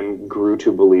time grew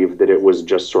to believe that it was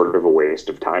just sort of a waste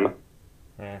of time.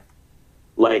 Yeah.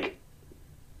 Like,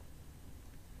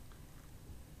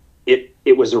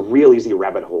 it was a real easy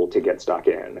rabbit hole to get stuck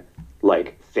in,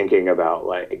 like, thinking about,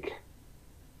 like,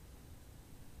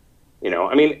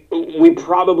 I mean, we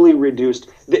probably reduced.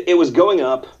 It was going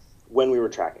up when we were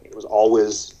tracking. It was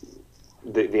always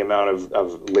the amount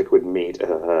of liquid meat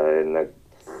in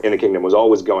the kingdom was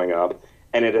always going up,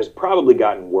 and it has probably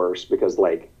gotten worse because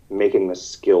like making the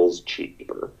skills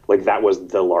cheaper. Like that was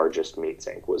the largest meat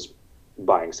sink, was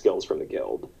buying skills from the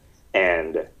guild,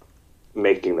 and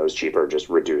making those cheaper just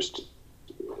reduced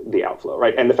the outflow,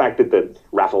 right? And the fact that the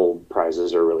raffle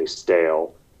prizes are really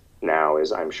stale now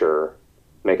is, I'm sure,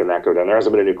 making that go down. There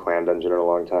hasn't been a new clan dungeon in a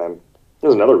long time.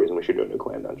 There's another reason we should do a new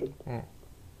clan dungeon.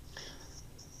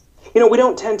 We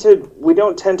don't tend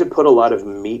to put a lot of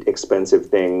meat expensive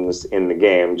things in the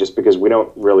game just because we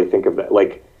don't really think of that.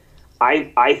 Like,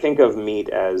 I think of meat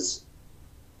as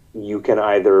you can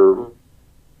either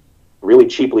really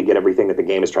cheaply get everything that the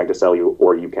game is trying to sell you,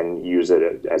 or you can use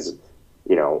it as,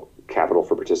 capital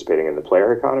for participating in the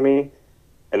player economy.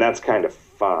 And that's kind of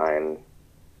fine.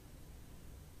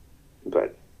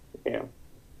 But,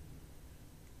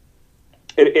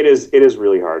 it is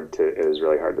really hard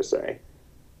to say.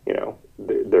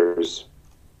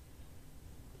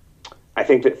 I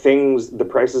think that the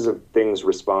prices of things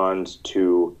respond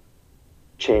to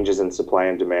changes in supply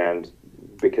and demand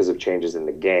because of changes in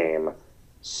the game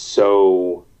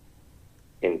so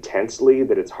intensely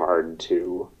that it's hard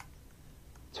to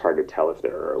tell if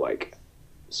there are like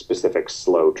specific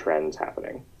slow trends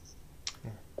happening.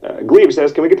 Glebe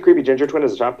says, can we get the creepy ginger twin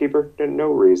as a shopkeeper?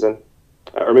 No reason.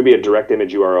 Or maybe a direct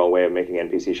image URL way of making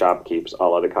NPC shopkeeps, a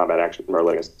la the combat action, or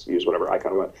letting us use whatever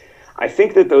icon we want. I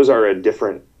think that those are a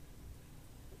different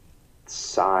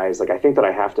size. Like, I think that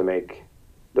I have to make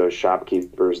those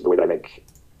shopkeepers the way that I make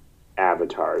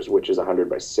avatars, which is 100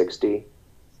 by 60.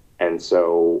 And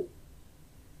so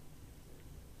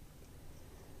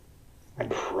I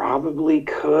probably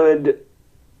could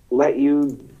let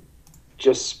you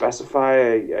just specify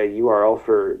a URL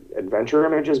for adventure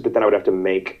images, but then I would have to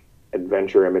make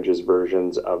adventure images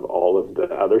versions of all of the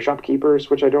other shopkeepers,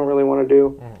 which I don't really want to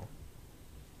do.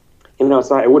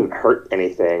 It wouldn't hurt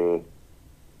anything,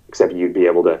 except you'd be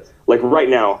able to, like right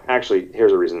now, actually,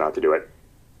 here's a reason not to do it.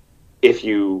 If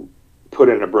you put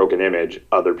in a broken image,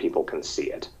 other people can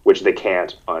see it, which they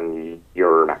can't on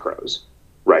your macros,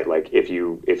 right? Like if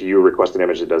you request an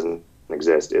image that doesn't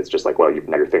exist, it's just like, well,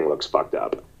 now your thing looks fucked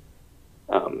up.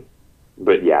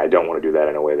 But yeah, I don't want to do that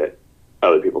in a way that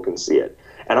other people can see it.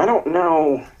 And I don't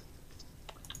know,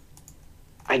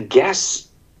 I guess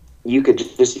you could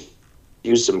just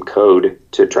use some code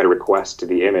to try to request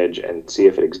the image and see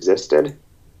if it existed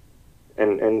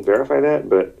and verify that,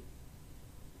 but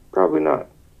probably not.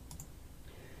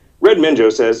 Red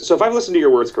Minjo says, so if I've listened to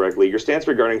your words correctly, your stance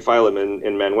regarding Phylum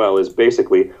in Manuel is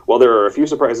basically, while there are a few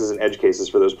surprises and edge cases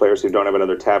for those players who don't have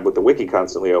another tab with the wiki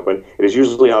constantly open, it is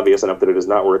usually obvious enough that it is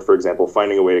not worth, for example,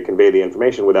 finding a way to convey the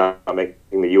information without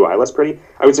making the UI less pretty.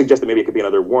 I would suggest that maybe it could be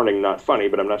another warning, not funny,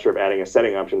 but I'm not sure if adding a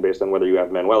setting option based on whether you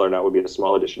have Manuel or not would be a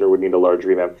small addition or would need a large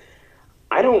revamp.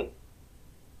 I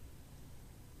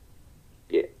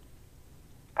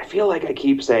feel like I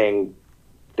keep saying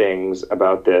things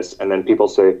about this, and then people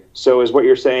say, so is what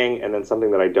you're saying, and then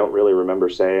something that I don't really remember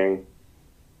saying.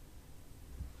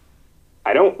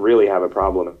 I don't really have a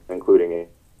problem including it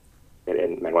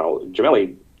in Manuel.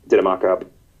 Jameli did a mock-up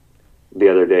the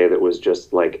other day that was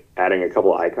just like adding a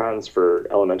couple icons for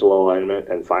elemental alignment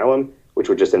and phylum, which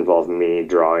would just involve me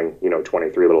drawing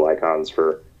 23 little icons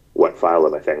for what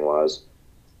phylum a thing was,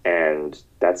 and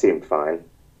that seemed fine.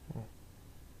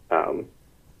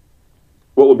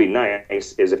 What would be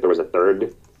nice is if there was a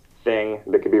third thing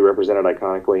that could be represented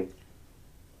iconically.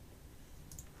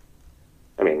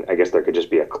 I mean, I guess there could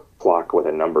just be a clock with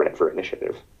a number in it for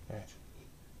initiative. Right.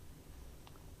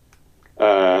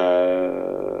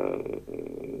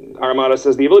 Armada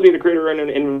says, the ability to create our own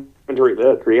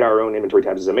inventory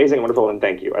tabs is amazing and wonderful, and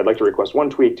thank you. I'd like to request one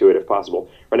tweak to it if possible.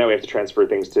 Right now we have to transfer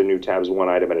things to new tabs one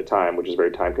item at a time, which is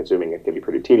very time consuming and can be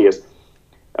pretty tedious,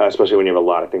 especially when you have a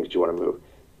lot of things that you want to move.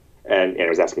 And it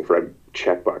was asking for a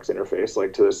checkbox interface,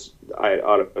 like to this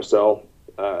auto cell.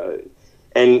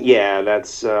 And yeah,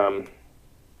 that's...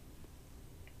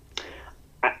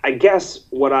 I guess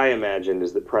what I imagined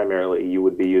is that primarily you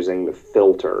would be using the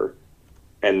filter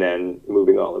and then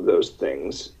moving all of those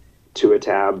things to a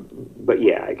tab. But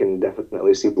yeah, I can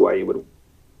definitely see why you would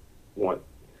want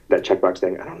that checkbox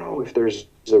thing. I don't know if there's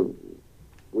a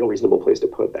real reasonable place to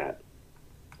put that.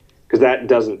 Because that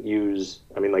doesn't use,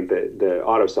 like the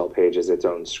auto sell page is its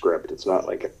own script. It's not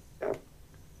like a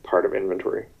part of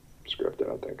inventory script, I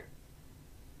don't think.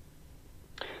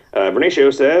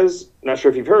 Bernatio says, not sure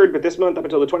if you've heard, but this month up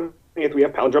until the 20th, we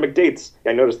have palindromic dates.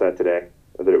 Yeah, I noticed that today,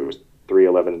 that it was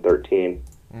 3/11/13.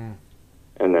 And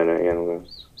then,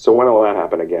 so when will that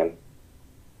happen again?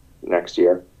 next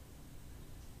year.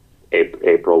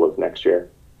 April of next year.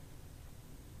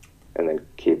 And then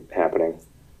keep happening.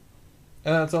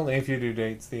 And that's only if you do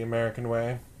dates the American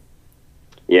way.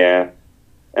 Yeah.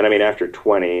 And I mean, after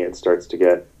 20, it starts to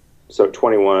get... So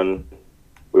 21,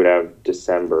 we would have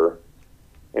December.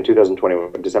 In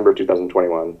 2021, December of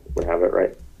 2021, we have it,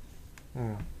 right?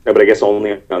 No, but I guess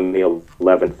only on the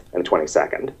 11th and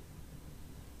 22nd.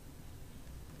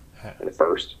 And the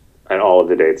 1st. And all of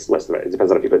the dates listed. It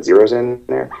depends on if you put zeros in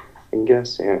there, I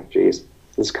guess. Yeah, geez.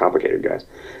 This is complicated, guys.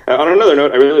 On another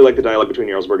note, I really like the dialogue between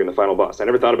Jarlsberg and the final boss. I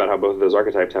never thought about how both of those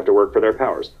archetypes have to work for their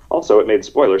powers. Also, it made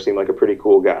Spoiler seem like a pretty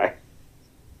cool guy.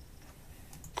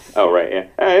 Oh, right,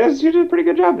 yeah. You did a pretty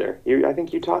good job there. I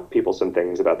think you taught people some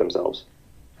things about themselves.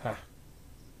 Huh.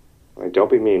 Like, don't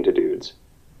be mean to dudes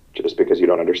just because you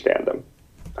don't understand them.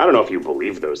 I don't know if you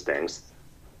believe those things.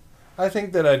 I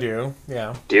think that I do,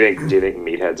 yeah. Do you think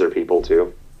meatheads are people,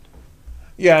 too?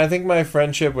 Yeah, I think my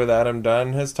friendship with Adam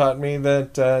Dunn has taught me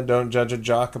that don't judge a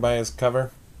jock by his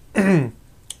cover. Or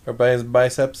by his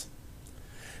biceps.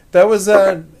 That was...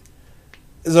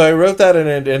 So I wrote that and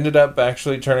it ended up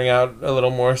actually turning out a little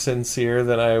more sincere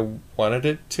than I wanted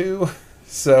it to.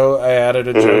 So I added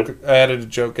a joke. I added a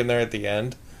joke in there at the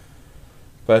end.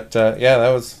 But yeah, that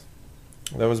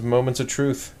was moments of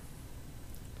truth.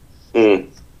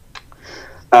 And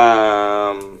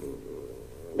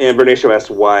Bernacio asked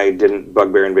why didn't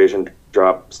Bugbear Invasion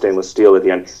drop stainless steel at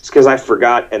the end. It's because I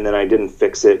forgot and then I didn't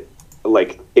fix it.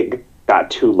 Like, it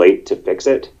got too late to fix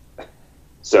it.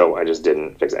 So I just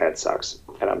didn't fix it. It sucks,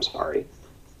 and I'm sorry.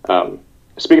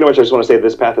 Speaking of which, I just want to say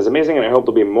this path is amazing, and I hope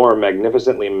there'll be more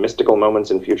magnificently mystical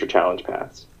moments in future challenge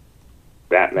paths.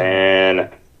 Batman.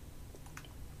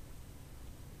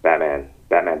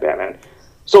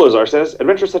 Solazar says,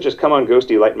 adventures such as Come On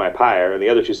Ghosty, Light My Pyre, and the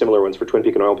other two similar ones for Twin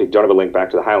Peak and Oil Peak don't have a link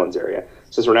back to the Highlands area.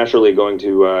 Since we're naturally going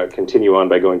to continue on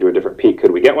by going to a different peak,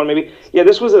 could we get one maybe? Yeah,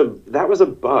 that was a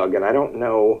bug, and I don't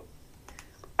know.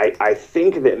 I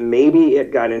think that maybe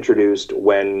it got introduced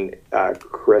when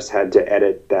Chris had to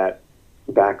edit that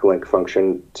backlink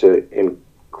function to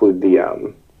include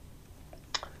the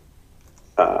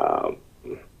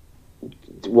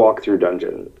walk-through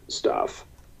dungeon stuff,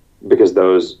 because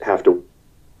those have to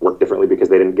work differently because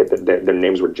they didn't get their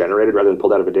names were generated rather than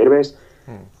pulled out of a database.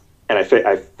 And I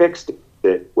fixed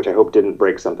it, which I hope didn't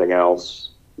break something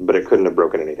else, but it couldn't have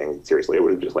broken anything seriously. It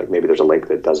would have just like maybe there's a link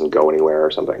that doesn't go anywhere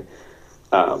or something.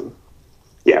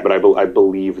 Yeah, but I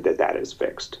believe that is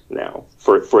fixed now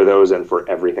for those and for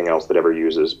everything else that ever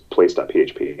uses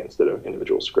place.php instead of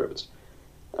individual scripts.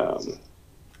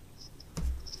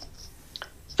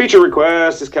 Feature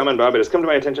request is coming, Bob. It has come to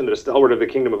my attention that a stalwart of the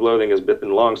Kingdom of Loathing has been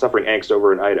long suffering angst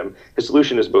over an item. His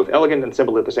solution is both elegant and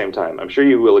simple at the same time. I'm sure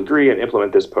you will agree and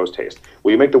implement this post-haste.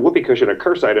 Will you make the whoopee cushion a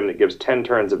curse item that gives 10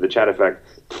 turns of the chat effect?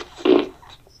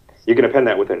 You can append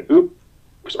that with an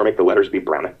oops or make the letters be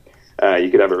brown. You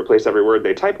could have it replace every word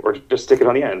they type or just stick it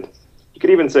on the end. You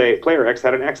could even say, player X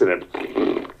had an accident.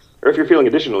 Or if you're feeling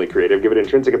additionally creative, give it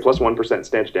intrinsic at plus 1%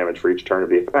 stench damage for each turn of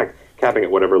the effect, capping at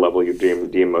whatever level you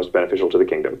deem most beneficial to the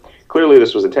kingdom. Clearly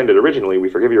this was intended originally. We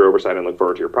forgive your oversight and look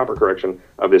forward to your proper correction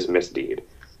of this misdeed.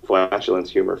 Flatulence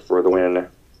humor for the win.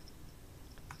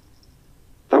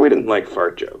 Thought we didn't like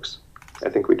fart jokes. I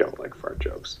think we don't like fart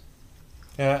jokes.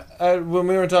 Yeah, when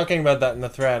we were talking about that in the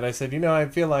thread, I said, I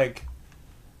feel like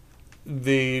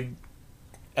the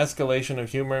escalation of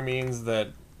humor means that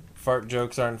fart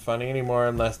jokes aren't funny anymore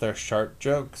unless they're sharp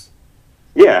jokes.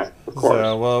 Yeah, of course.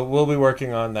 So we'll be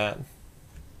working on that.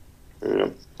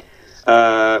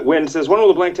 Wynn says, when will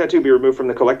the blank tattoo be removed from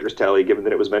the collector's tally, given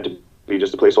that it was meant to be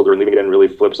just a placeholder, and leaving it in really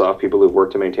flips off people who've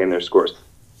worked to maintain their scores?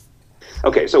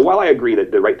 Okay, so while I agree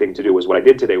that the right thing to do was what I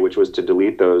did today, which was to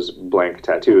delete those blank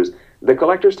tattoos, the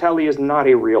collector's tally is not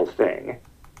a real thing.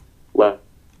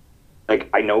 Like,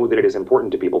 I know that it is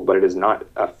important to people, but it is not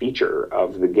a feature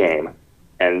of the game.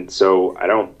 And so I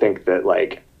don't think that,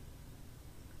 like,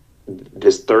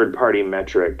 this third-party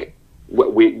metric,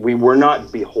 we were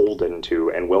not beholden to,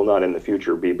 and will not in the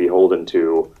future be beholden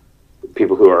to,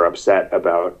 people who are upset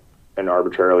about an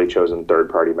arbitrarily chosen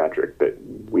third-party metric that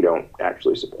we don't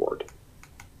actually support.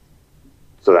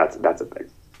 So that's a thing.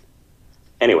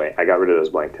 Anyway, I got rid of those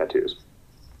blank tattoos.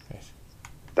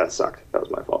 That sucked. That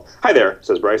was my fault. Hi there,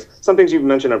 says Bryce. Some things you've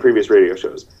mentioned on previous radio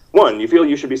shows. 1, you feel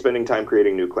you should be spending time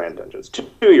creating new clan dungeons. 2,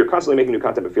 you're constantly making new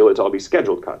content but feel it to all be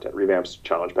scheduled content, revamps,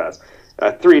 challenge paths.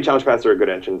 3, challenge paths are a good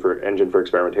engine for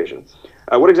experimentation.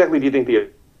 What exactly do you think the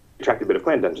attractive bit of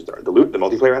clan dungeons are? The loot, the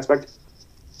multiplayer aspect?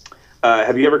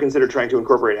 Have you ever considered trying to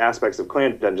incorporate aspects of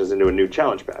clan dungeons into a new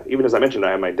challenge path? Even as I mentioned,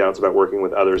 I have my doubts about working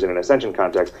with others in an Ascension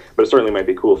context, but it certainly might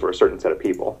be cool for a certain set of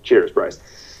people. Cheers, Bryce.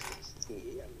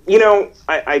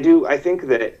 I do. I think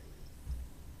that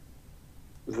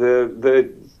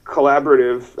the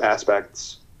collaborative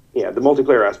aspects, the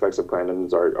multiplayer aspects of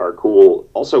Clandons are cool.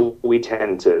 Also, we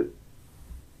tend to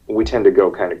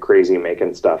go kind of crazy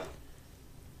making stuff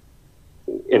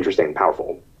interesting and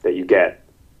powerful that you get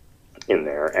in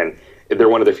there. And they're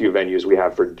one of the few venues we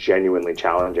have for genuinely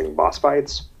challenging boss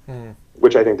fights,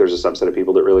 which I think there's a subset of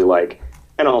people that really like.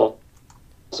 And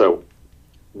also,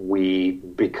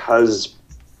 because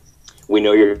we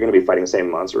know you're going to be fighting the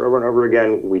same monster over and over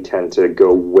again, we tend to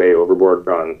go way overboard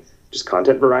on just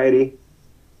content variety.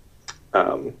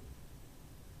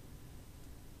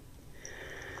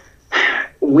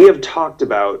 We have talked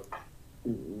about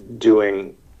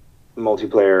doing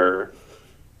multiplayer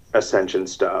Ascension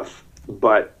stuff,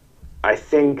 but I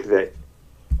think that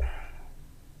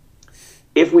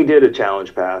if we did a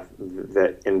challenge path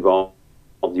that involved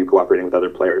you cooperating with other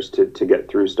players to get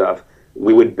through stuff,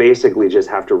 we would basically just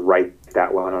have to write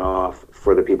that one off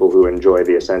for the people who enjoy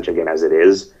the Ascension game as it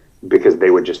is, because they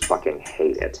would just fucking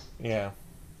hate it. Yeah.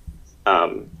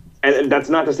 And that's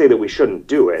not to say that we shouldn't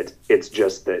do it. It's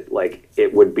just that, like,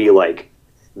 it would be like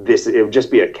this. It would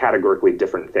just be a categorically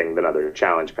different thing than other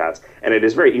challenge paths. And it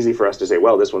is very easy for us to say,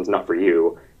 well, this one's not for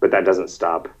you, but that doesn't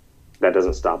stop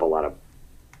a lot of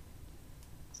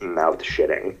mouth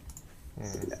shitting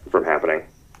from happening.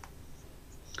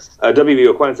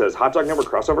 WVO Quinn says, Hot Dog Network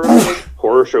crossover episode?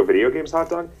 Horror show video games hot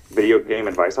dog? Video game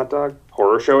advice hot dog?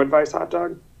 Horror show advice hot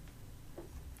dog?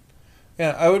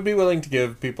 Yeah, I would be willing to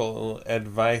give people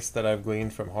advice that I've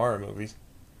gleaned from horror movies.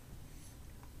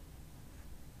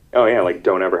 Oh yeah, like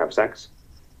don't ever have sex?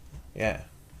 Yeah.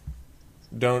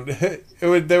 There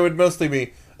would mostly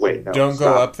be, wait, no, don't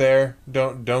stop. go up there,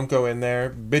 don't go in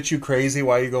there, bitch you crazy,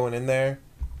 why you going in there,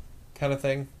 kind of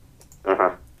thing.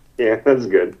 Uh-huh. Yeah, that's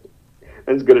good.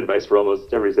 That's good advice for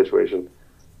almost every situation.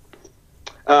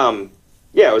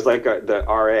 Yeah, it was like the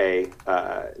RA,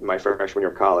 my freshman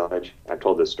year of college. I've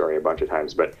told this story a bunch of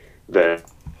times, but the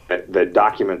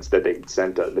documents that they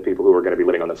sent the people who were going to be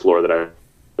living on the floor that I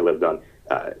lived on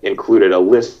included a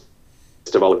list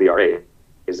of all of the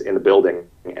RAs in the building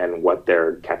and what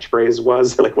their catchphrase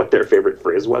was, like what their favorite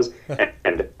phrase was,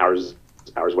 and ours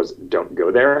was "Don't go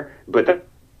there." But that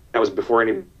was before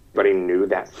anybody knew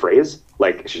that phrase,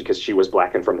 like because she was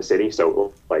black and from the city,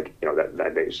 so like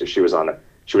that day she was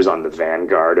on the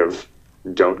vanguard of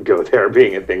 "Don't go there"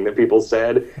 being a thing that people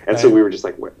said, and so we were just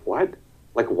like, what?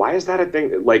 Like, why is that a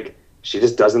thing? Like, she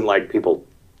just doesn't like people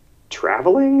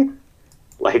traveling?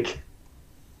 Like,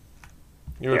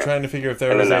 you were trying to figure if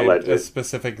there was a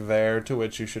specific there to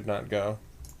which you should not go.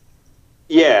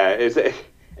 Yeah,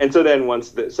 and so then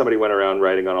once somebody went around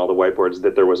writing on all the whiteboards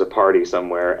that there was a party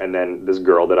somewhere, and then this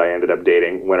girl that I ended up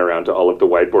dating went around to all of the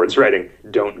whiteboards writing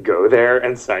 "Don't go there"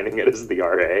 and signing it as the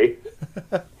RA.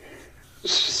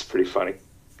 It's just pretty funny.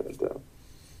 But, yeah.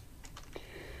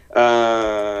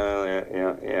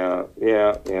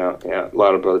 A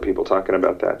lot of other people talking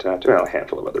about that tattoo. Well, a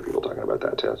handful of other people talking about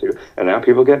that tattoo. And now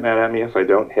people get mad at me if I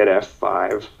don't hit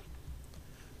F5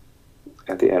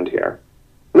 at the end here.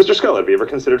 Mr. Skull, have you ever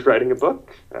considered writing a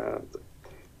book?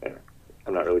 Anyway,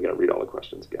 I'm not really going to read all the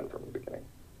questions again from the beginning.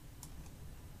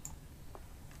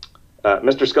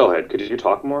 Mr. Skullhead, could you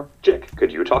talk more? Jick,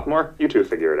 could you talk more? You two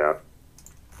figure it out.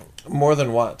 More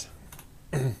than what?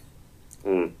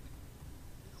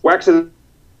 Wax says,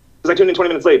 I tuned in 20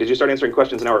 minutes late. Did you start answering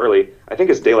questions an hour early? I think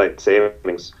it's daylight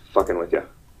savings fucking with you.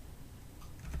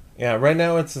 Yeah, right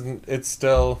now it's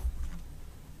still...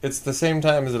 It's the same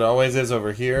time as it always is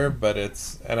over here, but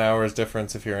it's an hour's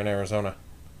difference if you're in Arizona.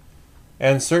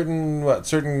 And certain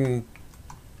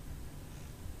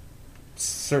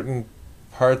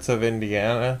parts of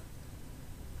Indiana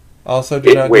also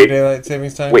do not do daylight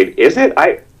savings time. Wait, is it?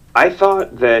 I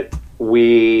thought that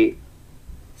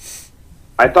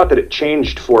it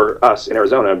changed for us in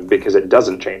Arizona because it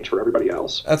doesn't change for everybody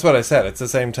else. That's what I said. It's the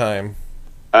same time.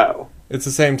 Oh. It's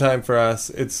the same time for us.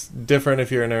 It's different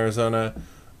if you're in Arizona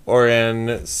or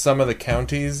in some of the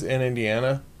counties in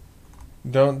Indiana.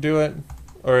 Don't do it.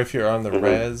 Or if you're on the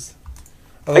res.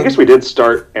 Although, I guess we did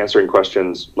start answering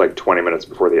questions like 20 minutes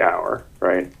before the hour,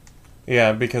 right?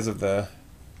 Yeah, because of the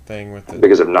thing with the...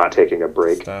 Because of not taking a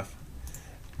break. Stuff.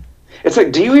 It's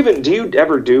like, do you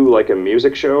ever do like a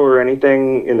music show or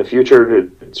anything in the future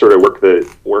to sort of work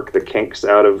the kinks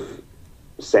out of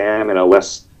Sam in a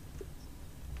less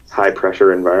high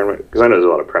pressure environment? Because I know there's a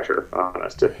lot of pressure on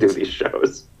us to do these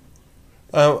shows.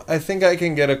 I think I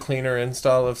can get a cleaner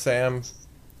install of Sam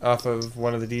off of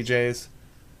one of the DJs.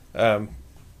 The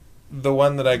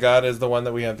one that I got is the one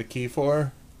that we have the key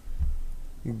for,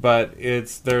 but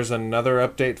there's another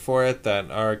update for it that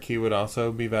our key would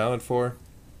also be valid for.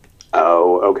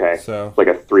 Oh, okay. So like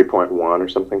a 3.1 or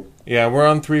something. yeah, we're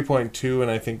on 3.2, and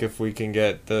I think if we can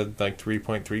get the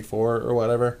 3.34 or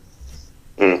whatever,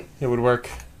 it would work.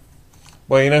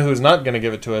 Well, you know who's not going to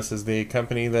give it to us is the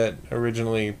company that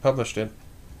originally published it.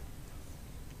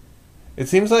 It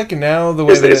seems like now the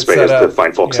way that it's set up, the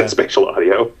fine folks at Spatial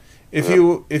Audio. If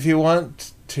you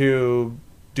want to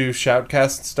do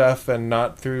Shoutcast stuff and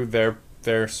not through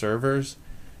their servers,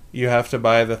 you have to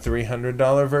buy the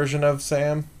 $300 version of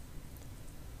SAM,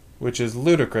 which is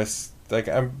ludicrous. Like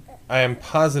I am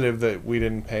positive that we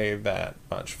didn't pay that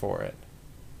much for it.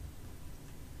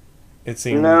 It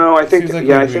seems I think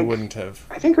we wouldn't have.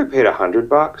 I think we paid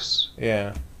 $100.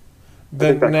 Yeah.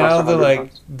 Now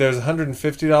there's a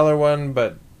 $150 one,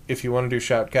 but if you want to do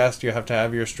Shoutcast, you have to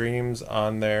have your streams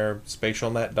on their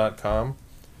spatialnet.com.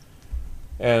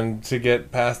 And to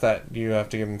get past that, you have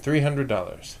to give them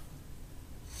 $300.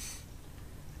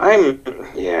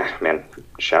 Man,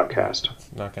 Shoutcast.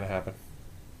 It's not going to happen.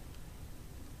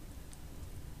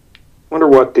 Wonder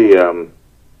what the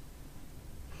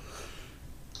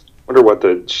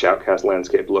Shoutcast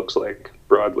landscape looks like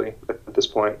broadly at this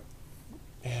point.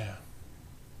 Yeah.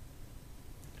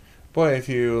 Boy, if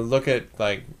you look at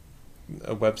like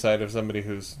a website of somebody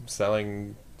who's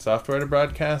selling software to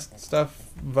broadcast stuff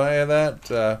via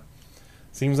that,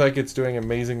 seems like it's doing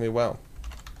amazingly well.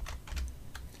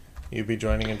 You'd be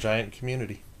joining a giant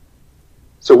community.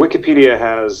 So Wikipedia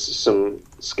has some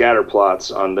scatter plots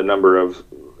on the number of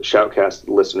Shoutcast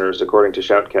listeners according to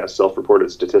Shoutcast self-reported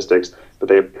statistics, but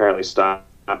they apparently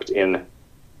stopped in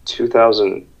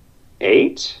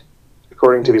 2008,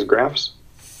 according to these graphs.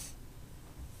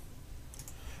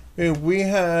 We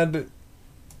had,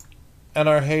 at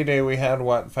our heyday, we had,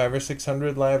 500 or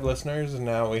 600 live listeners, and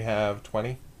now we have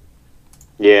 20?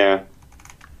 Yeah.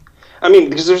 I mean,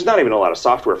 because there's not even a lot of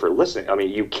software for listening. I mean,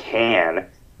 you can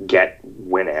get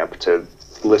Winamp to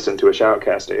listen to a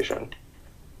Shoutcast station.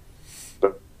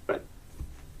 But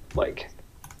like,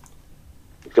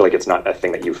 I feel like it's not a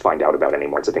thing that you find out about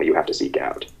anymore. It's a thing that you have to seek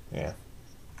out. Yeah.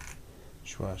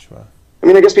 Shwa. I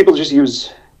mean, I guess people just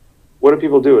use... What do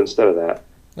people do instead of that?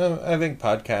 No, I think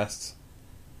podcasts.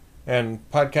 And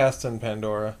podcasts and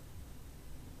Pandora.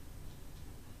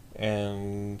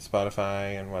 And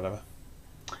Spotify and whatever.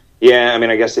 Yeah, I mean,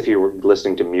 I guess if you were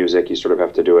listening to music, you sort of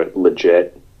have to do it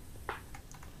legit.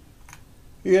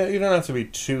 Yeah, you don't have to be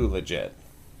too legit.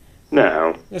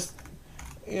 No. Just,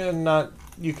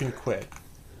 you can quit.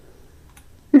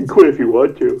 You can quit if you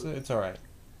want to. It's all right.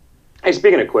 Hey,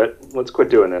 speaking of quit, let's quit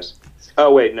doing this.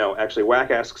 Oh, wait, no. Actually, Whack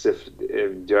asks if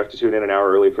do you have to tune in an hour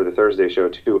early for the Thursday show,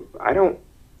 too. I don't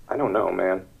know,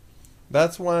 man.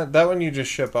 That one you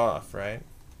just ship off, right?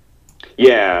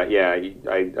 Yeah.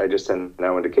 I just send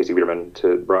that one to Casey Biederman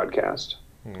to broadcast.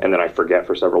 And then I forget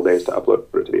for several days to upload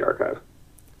it to the archive.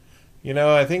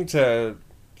 I think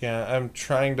I'm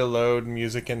trying to load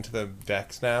music into the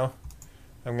decks now.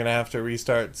 I'm going to have to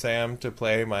restart Sam to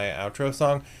play my outro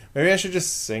song. Maybe I should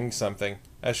just sing something.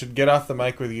 I should get off the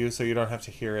mic with you so you don't have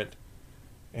to hear it.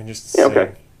 And just sing.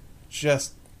 Okay.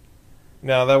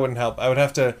 No, that wouldn't help.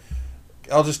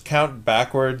 I'll just count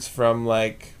backwards from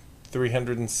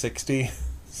 360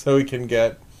 so we can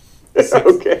get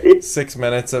 6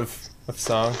 minutes of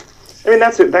song. I mean,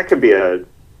 that could be an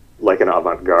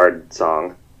avant-garde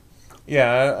song.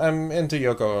 Yeah, I'm into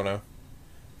Yoko Ono,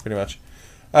 pretty much.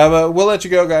 But we'll let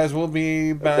you go, guys. We'll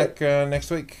be back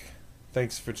next week.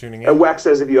 Thanks for tuning in. Wax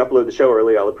says if you upload the show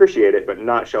early, I'll appreciate it, but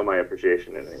not show my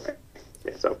appreciation in any way.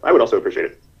 Yeah, so I would also appreciate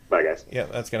it. Bye, guys. Yeah,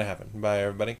 that's going to happen. Bye,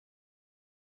 everybody.